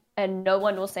something and no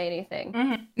one will say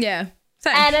anything. Yeah.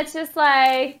 Same. And it's just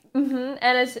like, and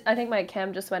it's, I think my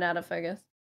cam just went out of focus.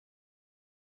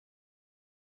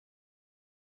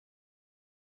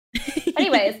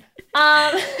 Anyways,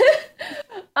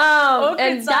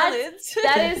 And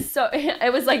that is so.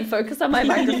 It was like focus on my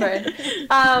microphone.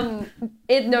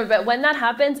 But when that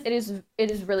happens, it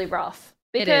is really rough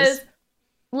because,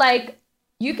 like,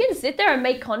 you can sit there and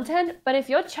make content, but if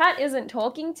your chat isn't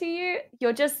talking to you,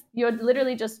 you're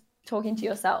literally just talking to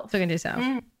yourself. Talking to yourself.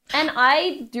 And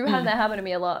I do have that happen to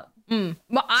me a lot.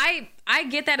 Well, I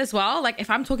get that as well. Like, if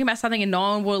I'm talking about something and no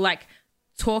one will like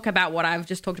talk about what I've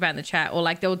just talked about in the chat, or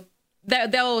like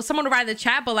someone will write in the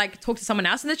chat but like talk to someone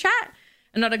else in the chat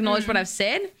and not acknowledge what I've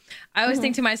said. I always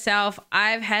think to myself,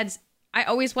 I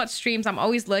always watch streams, I'm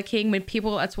always lurking when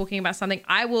people are talking about something.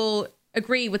 I will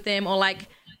agree with them, or like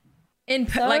I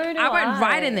won't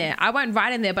write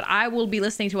in there, but I will be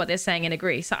listening to what they're saying and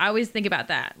agree. So I always think about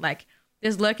that. Like,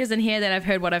 there's lurkers in here that have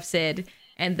heard what I've said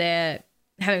and they're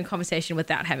having a conversation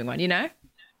without having one, you know?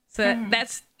 So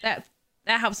that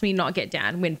helps me not get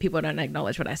down when people don't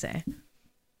acknowledge what I say.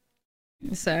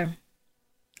 So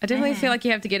I definitely feel like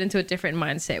you have to get into a different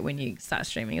mindset when you start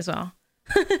streaming as well.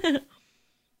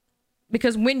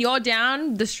 Because when you're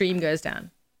down, the stream goes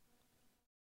down.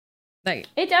 Like,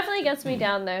 it definitely gets me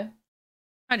down though.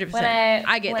 100%.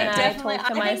 I get that. When I talk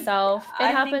to myself,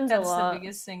 it happens a lot. That's the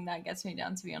biggest thing that gets me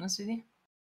down, to be honest with you.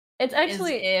 It's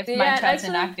actually if my chat's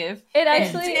inactive. It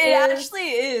actually is.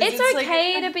 It's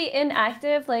okay like, to be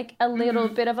inactive, like a little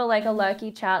bit of a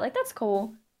lurky chat. Like, that's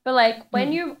cool. But like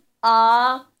when you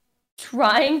are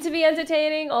trying to be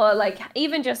entertaining, or like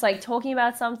even just like talking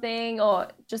about something or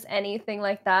just anything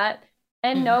like that,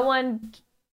 and no one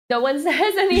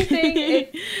says anything.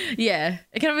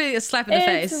 It can be a slap in the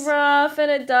face. It's rough, and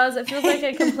it does. It feels like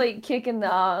a complete kick in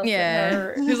the ass. Yeah,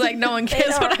 it feels like no one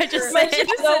cares what I just said.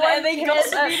 No one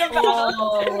cares at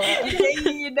all.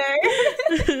 You know.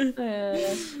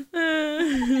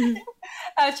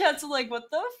 Our chats are like,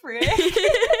 what the frick?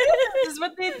 This is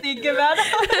what they think about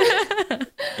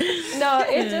it. No,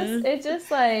 it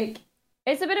just like,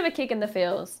 it's a bit of a kick in the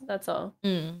feels. That's all.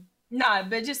 No,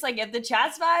 but just like if the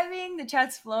chat's vibing, the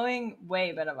chat's flowing,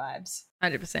 way better vibes.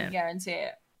 100%. I guarantee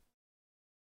it.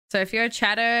 So if you're a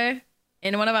chatter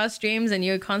in one of our streams and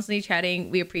you're constantly chatting,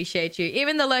 we appreciate you.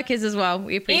 Even the lurkers as well.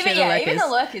 We appreciate the lurkers. Even the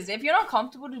lurkers. If you're not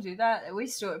comfortable to do that, we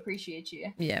still appreciate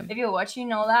you. Yeah. If you're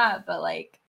watching, all that, but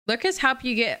like, lurkers help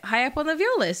you get high up on the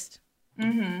viewer list.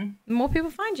 More people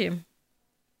find you.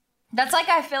 That's like,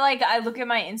 I feel like I look at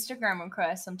my Instagram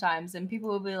requests sometimes and people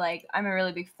will be like, I'm a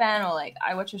really big fan, or like,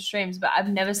 I watch your streams, but I've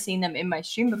never seen them in my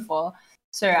stream before.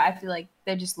 So I feel like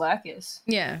they're just lurkers.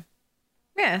 Yeah.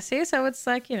 Yeah, see? So it's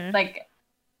like, you know. Like,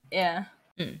 yeah.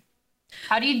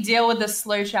 How do you deal with the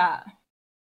slow chat?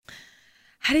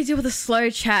 How do you deal with a slow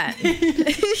chat? I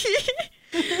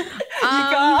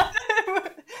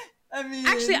mean,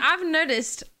 actually, I've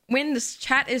noticed when this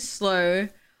chat is slow,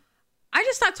 I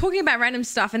just start talking about random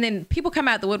stuff and then people come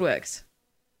out the woodworks.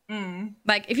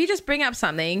 Like, if you just bring up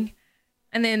something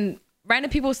and then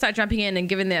random people start jumping in and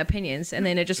giving their opinions, and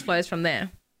then it just flows from there.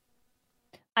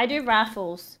 I do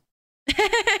raffles.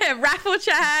 Raffle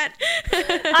chat.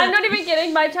 I'm not even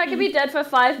kidding. My chat can be dead for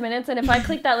 5 minutes, and if I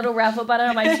click that little raffle button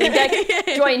on my stream deck,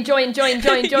 join.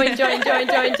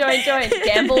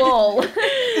 Gamble all.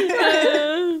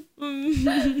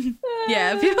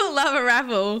 Yeah, people love a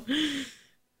raffle.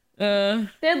 They're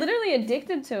literally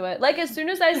addicted to it. Like, as soon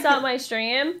as I start my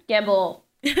stream, gamble all.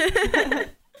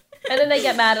 And then they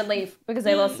get mad and leave because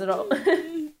they lost it all.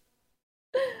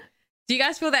 Do you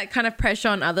guys feel that kind of pressure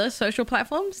on other social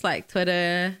platforms like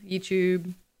Twitter,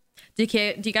 YouTube? Do you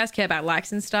guys care about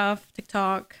likes and stuff?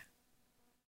 TikTok?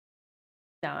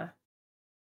 No.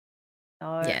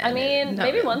 Yeah, I mean,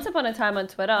 maybe really. once upon a time on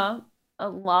Twitter, a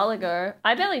while ago.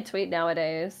 I barely tweet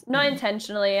nowadays. Not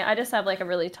intentionally. I just have like a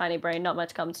really tiny brain. Not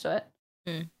much comes to it.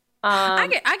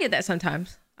 I get that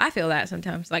sometimes. I feel that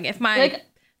sometimes. Like, if my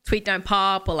tweet don't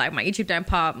pop, or like my YouTube don't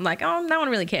pop, I'm like, oh, no one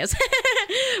really cares.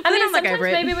 I mean, sometimes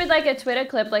maybe with like a Twitter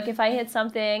clip, like if I hit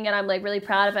something and I'm like really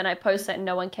proud of it and I post it and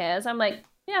no one cares, I'm like,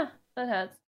 yeah, that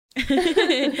hurts.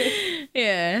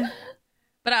 Yeah.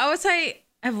 But I would say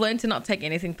I've learned to not take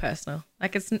anything personal.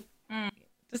 Like, it's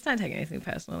just don't take anything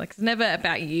personal. Like, it's never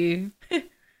about you.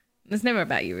 It's never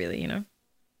about you, really, you know?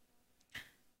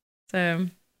 So,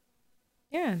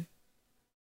 yeah.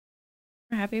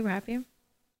 We're happy.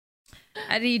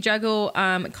 How do you juggle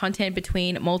content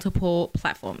between multiple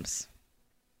platforms?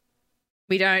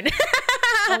 We don't. We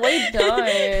don't.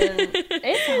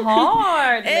 It's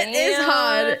hard, man.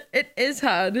 It is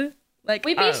hard. Like,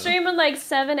 we'd be streaming like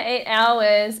 7-8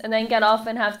 hours and then get off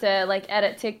and have to like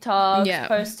edit TikToks,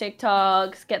 post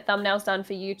TikToks, get thumbnails done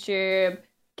for YouTube,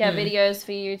 get videos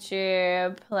for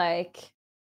YouTube. Like,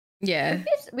 yeah,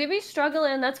 we'd be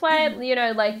struggling. That's why, you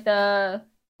know, like the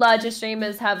larger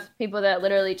streamers have people that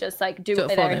literally just like do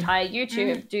their entire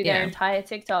YouTube, do their entire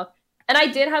TikTok. And I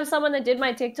did have someone that did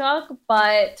my TikTok,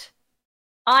 but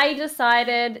I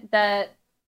decided that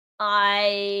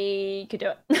I could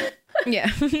do it. Yeah.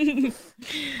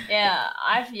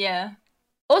 Yeah.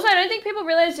 Also, I don't think people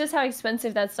realize just how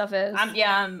expensive that stuff is.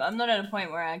 I'm not at a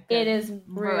point where I could it is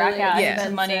really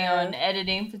spend money on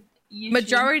editing for YouTube.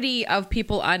 Majority of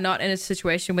people are not in a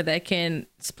situation where they can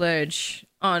splurge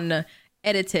on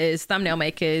editors, thumbnail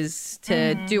makers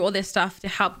to do all this stuff to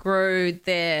help grow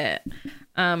their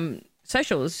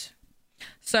socials.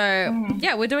 So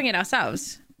yeah, we're doing it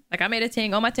ourselves. Like I'm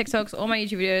editing all my TikToks, all my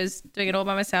YouTube videos, doing it all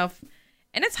by myself.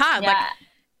 And it's hard. Like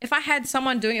if I had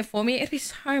someone doing it for me, it'd be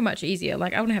so much easier.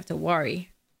 Like I wouldn't have to worry.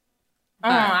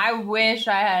 I wish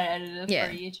I had edited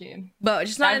for YouTube. But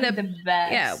just not the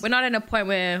best. Yeah, we're not in a point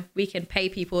where we can pay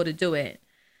people to do it.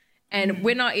 And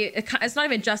we're not, it's not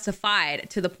even justified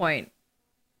to the point,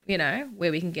 you know,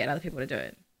 where we can get other people to do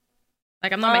it.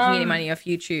 Like I'm not making any money off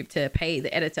YouTube to pay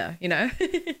the editor, you know?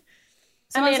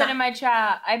 Someone said in my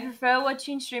chat, I prefer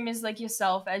watching streamers like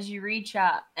yourself as you read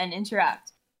chat and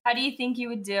interact. How do you think you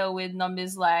would deal with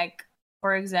numbers like,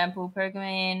 for example,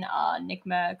 Pokemon, Nick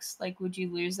Mercs? Like, would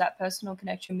you lose that personal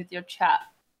connection with your chat?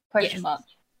 Question mark.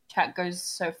 Chat goes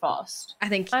so fast. I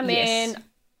think, I mean,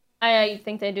 I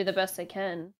think they do the best they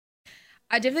can.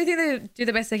 I definitely think they do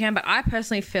the best they can, but I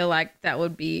personally feel like that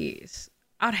would be,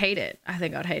 I'd hate it. I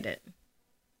think I'd hate it.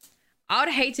 I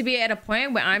would hate to be at a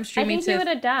point where I'm streaming I think you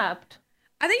would adapt.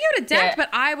 I think you would adapt, but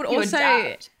I would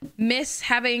also miss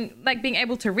having, like, being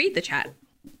able to read the chat.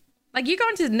 Like, you go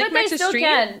into Nick Max's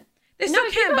stream. They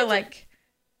still can, but, like,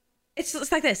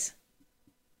 it's like this.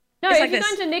 No, if you go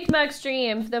into Nick Max's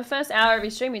stream, the first hour of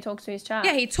his stream, he talks to his chat.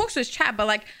 Yeah, he talks to his chat, but,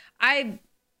 like, I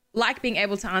like being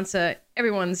able to answer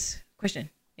everyone's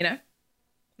question, you know?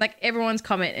 Like, everyone's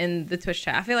comment in the Twitch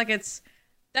chat. I feel like that's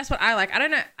what I like. I don't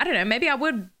know. Maybe I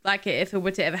would like it if it were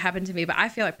to ever happen to me, but I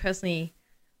feel like, personally,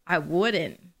 I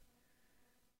wouldn't.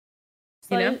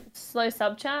 Slow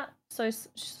sub chat?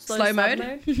 Slow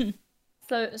mode?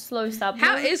 slow sub mode?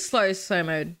 How is slow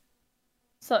mode?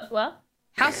 So what?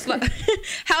 How slow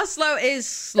how slow is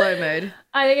slow mode?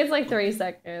 I think it's like 3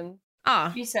 seconds. Ah.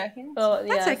 A few seconds? Oh,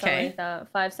 yeah, that's okay. Like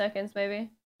that. 5 seconds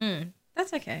maybe.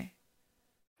 That's okay.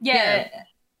 Yeah.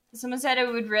 Someone said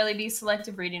it would really be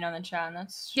selective reading on the chat, and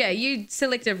that's true. Yeah, you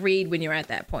selective read when you're at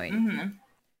that point.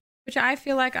 Which I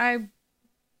feel like I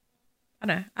don't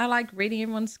know. I like reading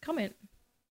everyone's comment.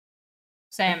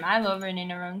 Same. I love reading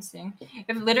everyone's thing.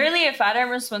 If I don't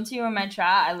respond to you in my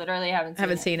chat, I literally haven't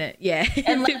seen it. Yeah.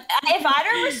 And like, if I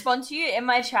don't respond to you in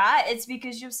my chat, it's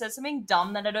because you've said something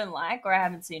dumb that I don't like, or I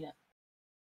haven't seen it.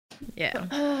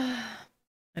 Yeah.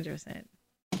 100%.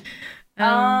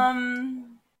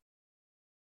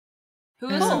 Who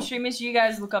are some streamers you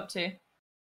guys look up to?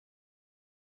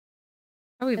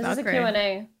 Probably This is a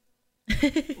Valkyrae.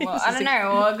 Q&A. Well, I don't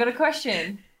know. Well, I've got a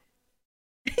question.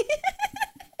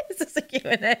 This is a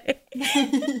Q&A.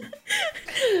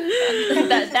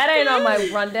 that ain't on my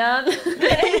rundown.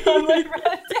 That ain't on my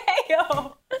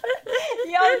rundown.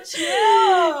 Yo,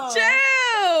 chill.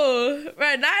 Chill.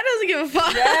 Right, Nat doesn't give a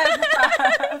fuck.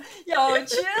 Yeah. Yo,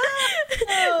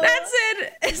 chill. That's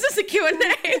it. Is this a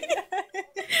Q&A?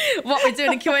 What, we're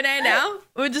doing a Q&A now?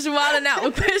 We're just wilding out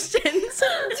with questions.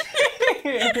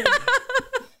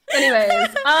 Anyways.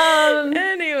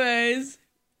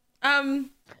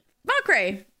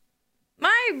 Valkyrae.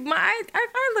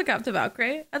 I look up to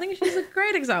Valkyrae. I think she's a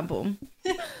great example.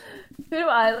 Who do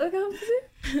I look up to?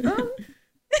 Who do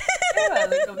I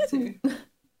look up to?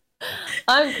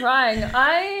 I'm crying.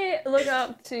 I look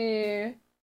up to...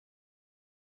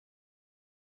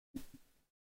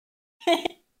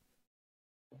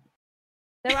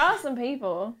 There are some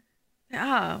people.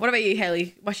 Ah, what about you,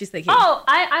 Haylee? What she's thinking? Oh,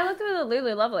 I looked at the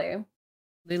Lulu Lovely.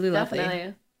 Lulu Lovely.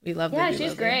 Definitely. We love Yeah, Lulu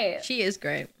she's Lovely. great. She is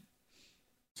great.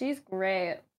 She's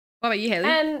great. What about you, Haylee?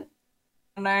 And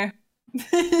No.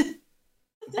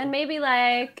 and maybe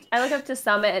like I look up to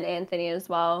Summit and Anthony as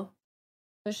well.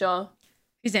 For sure.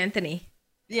 Who's Anthony?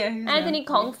 Yeah. Anthony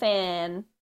Kong fan.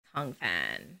 Kong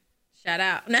fan. Shout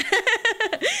out.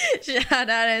 Shout out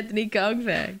Anthony Kong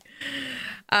fan.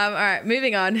 All right,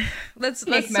 moving on. Let's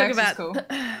talk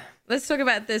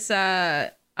about this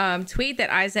tweet that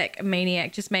Isaac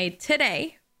Maniac just made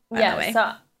today. By the way.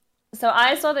 So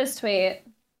I saw this tweet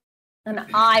and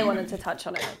I wanted to touch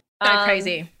on it. Go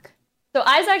crazy. So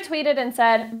Isaac tweeted and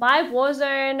said, "My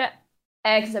Warzone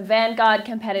X Vanguard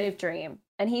competitive dream."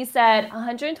 And he said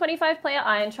 125 player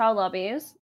Iron Trial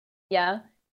lobbies. Yeah.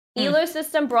 Elo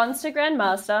system bronze to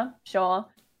Grandmaster. Sure.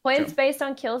 Points based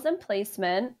on kills and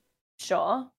placement.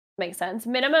 Sure. Makes sense.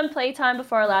 Minimum playtime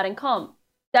before allowed in comp.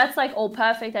 That's like all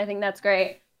perfect. I think that's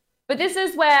great. But this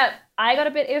is where I got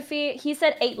a bit iffy. He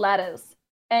said 8 ladders.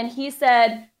 And he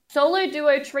said solo,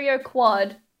 duo, trio,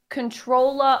 quad,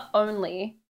 controller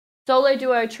only. Solo,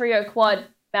 duo, trio, quad,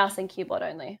 mouse and keyboard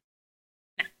only.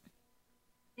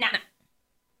 Nah.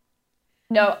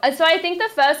 No. So I think the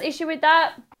first issue with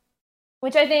that,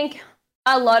 which I think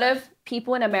a lot of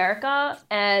people in America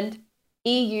and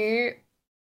EU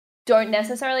don't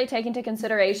necessarily take into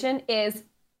consideration, is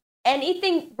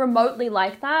anything remotely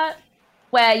like that,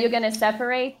 where you're going to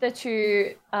separate the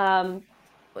two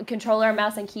controller,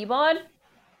 mouse, and keyboard,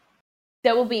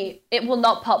 it will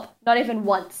not pop, not even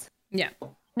once. Yeah.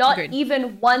 Not Agreed.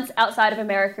 even once outside of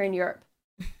America and Europe.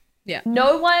 Yeah.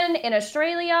 No one in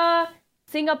Australia,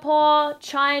 Singapore,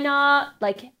 China,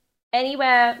 like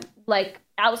anywhere like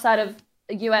outside of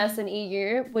the US and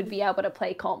EU would be able to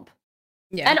play comp.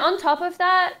 Yeah. And on top of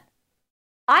that,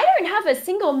 I don't have a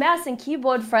single mouse and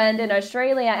keyboard friend in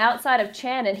Australia outside of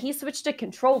Chan, and he switched to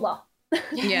controller.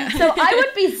 Yeah. So I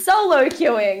would be solo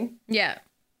queuing. Yeah.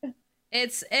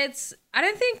 It's I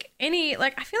don't think any,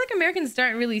 like, I feel like Americans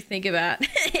don't really think about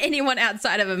anyone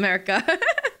outside of America.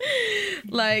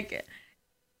 Like,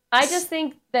 I just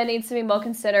think there needs to be more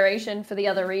consideration for the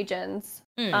other regions.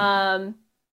 I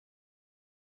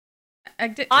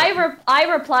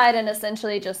replied and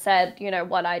essentially just said,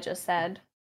 what I just said.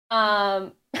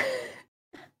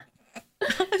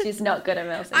 She's not good at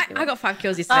mouse. I got 5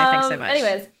 kills yesterday. Thanks so much.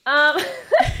 Anyways,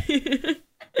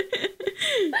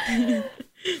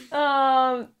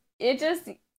 it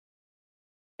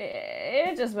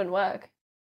just wouldn't work.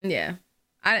 Yeah,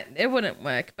 it wouldn't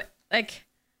work. But like,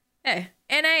 yeah,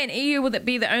 NA and EU would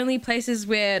be the only places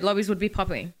where lobbies would be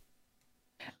popping.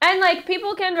 And like,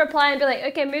 people can reply and be like,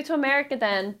 okay, move to America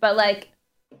then. But like,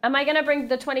 am I gonna bring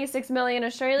the 26 million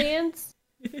Australians?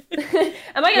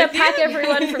 Am I gonna pack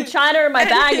everyone from China in my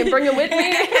bag and bring them with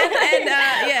me?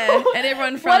 and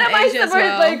everyone from Asia as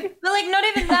well. But like, not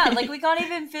even that. Like, we can't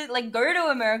even go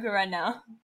to America right now.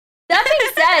 That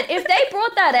being said, if they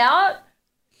brought that out,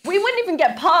 we wouldn't even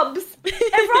get pubs.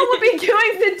 Everyone would be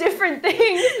queuing for different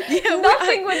things. Yeah,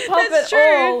 nothing would pop at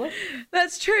all.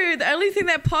 That's true. The only thing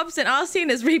that pops in our scene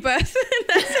is Rebirth.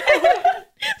 That's it.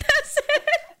 That's it.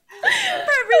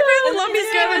 Bro, Rebirth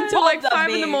lobbies go until like 5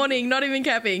 in the morning, not even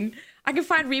capping. I can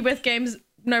find Rebirth games,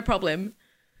 no problem.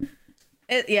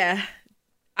 Yeah.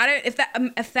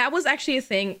 If that was actually a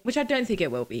thing, which I don't think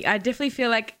it will be. I definitely feel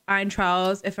like Iron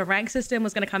Trials, if a rank system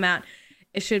was going to come out,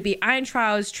 it should be Iron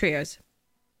Trials trios,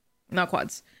 not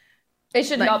quads. It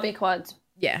should not be quads.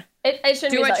 Yeah. It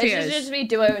shouldn't duo be. trios. It should just be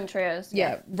duo and trios.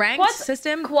 Yeah. Ranked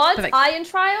system. Quads, perfect. Iron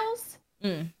Trials?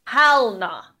 Hell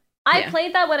nah. I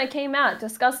played that when it came out.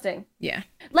 Disgusting. Yeah.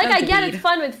 Like, I get it's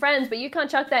fun with friends, but you can't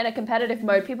chuck that in a competitive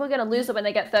mode. People are going to lose it when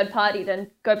they get third-partied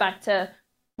and go back to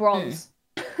bronze.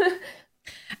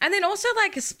 And then also,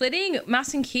 like, splitting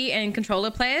mouse and key and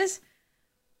controller players.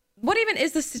 What even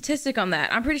is the statistic on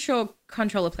that? I'm pretty sure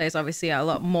controller players obviously are a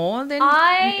lot more than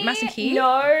mouse and key.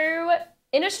 No.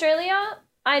 In Australia,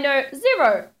 I know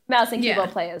 0 mouse and keyboard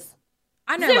players.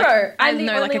 I know 0. I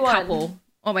know like a couple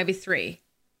or maybe 3.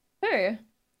 Who?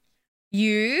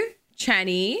 You,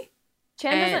 Channy.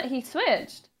 Doesn't, he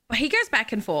switched. But he goes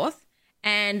back and forth.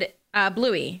 And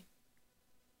Bluey.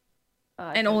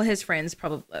 And all his friends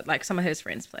probably, like some of his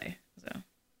friends play. So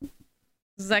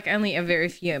it's like only a very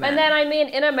few amount. And then, I mean,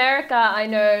 in America, I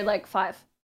know like 5.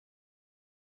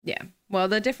 Yeah. Well,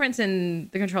 the difference in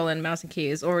the controller and mouse and key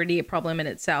is already a problem in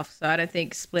itself. So I don't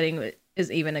think splitting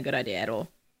is even a good idea at all.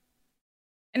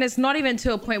 And it's not even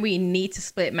to a point where you need to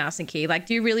split mouse and key. Like,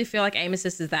 do you really feel like aim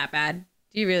assist is that bad?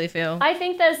 Do you really feel? I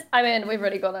think we've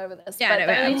already gone over this. Yeah, but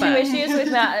the only 2 issues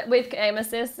with aim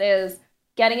assist is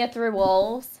getting it through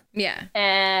walls. Yeah.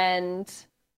 And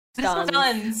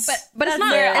stuns. But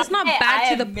it's not bad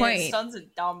to the point. Stuns are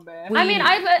dumb, bro. I mean,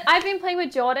 I've been playing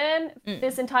with Jordan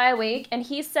this entire week, and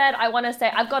he said,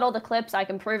 I've got all the clips, I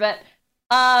can prove it.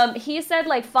 He said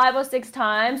like 5 or 6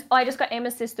 times, I just got aim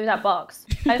assist through that box.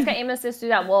 I just got aim assist through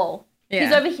that wall. Yeah.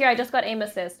 He's over here, I just got aim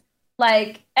assist.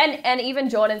 Like, and even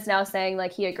Jordan's now saying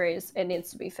like he agrees it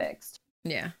needs to be fixed.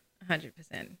 Yeah, 100%.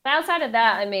 But outside of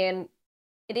that, I mean,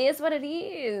 it is what it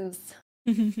is.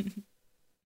 It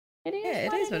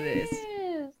is what it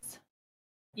is.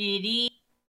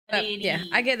 Yeah,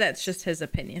 I get that's just his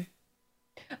opinion.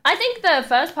 I think the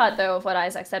first part, though, of what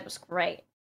Isaac said was great.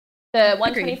 The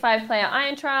 125 player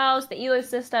Iron Trials, the elo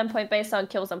system, point based on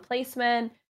kills and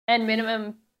placement, and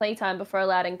minimum playtime before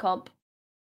allowed in comp.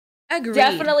 Agreed.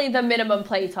 Definitely the minimum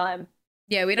playtime.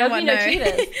 Yeah, we don't want no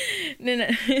cheaters. No.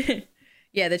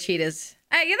 Yeah, the cheaters.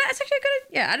 Yeah, that's actually good.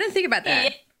 Yeah, I didn't think about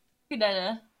that.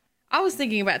 Yeah. I was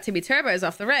thinking about Timmy Turbos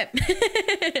off the rep.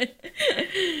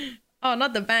 Oh,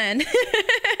 not the band.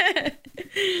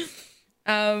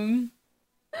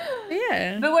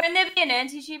 Yeah. But wouldn't there be an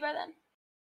anti-cheat by then?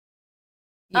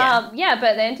 Yeah,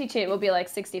 but the anti-cheat will be like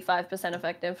 65%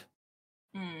 effective.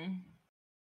 Mm.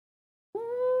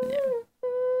 Yeah.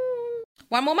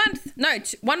 1 more month. No,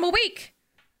 1 more week.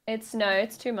 It's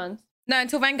 2 months. No,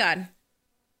 until Vanguard.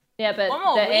 Yeah, but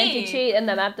the anti-cheat and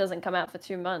the map doesn't come out for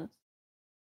 2 months.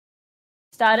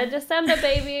 Start of December,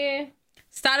 baby.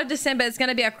 Start of December. It's going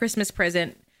to be our Christmas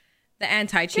present. The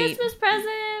anti-cheat. Christmas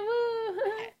present. Woo.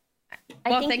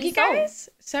 Well, thank you guys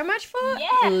so much for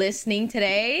listening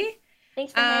today.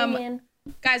 Thanks for hanging.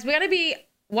 Guys, we're going to be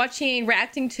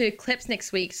reacting to clips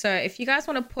next week. So if you guys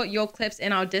want to put your clips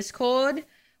in our Discord,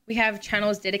 we have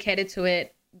channels dedicated to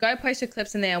it. Go post your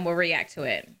clips in there and we'll react to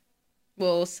it.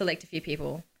 We'll select a few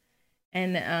people.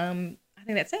 And I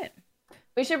think that's it.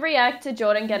 We should react to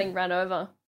Jordan getting run over.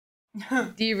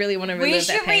 Do you really want to relive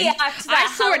that pain? React to that.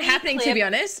 I saw it happening, to be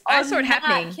honest. I saw it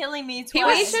happening. Killing me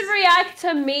twice. We should react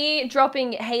to me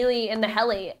dropping Haylee in the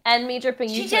heli, and me dropping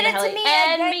you in the heli,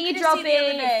 and me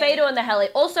dropping Fatal in the heli.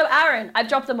 Also, Aaron, I've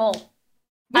dropped them all.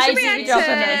 We should react to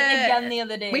again the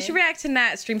other day. We should react to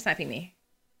Nat stream sniping me.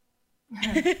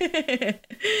 Anyways,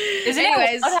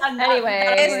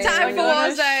 it's time for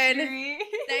Warzone.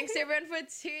 Thanks everyone for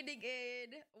tuning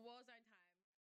in. Warzone.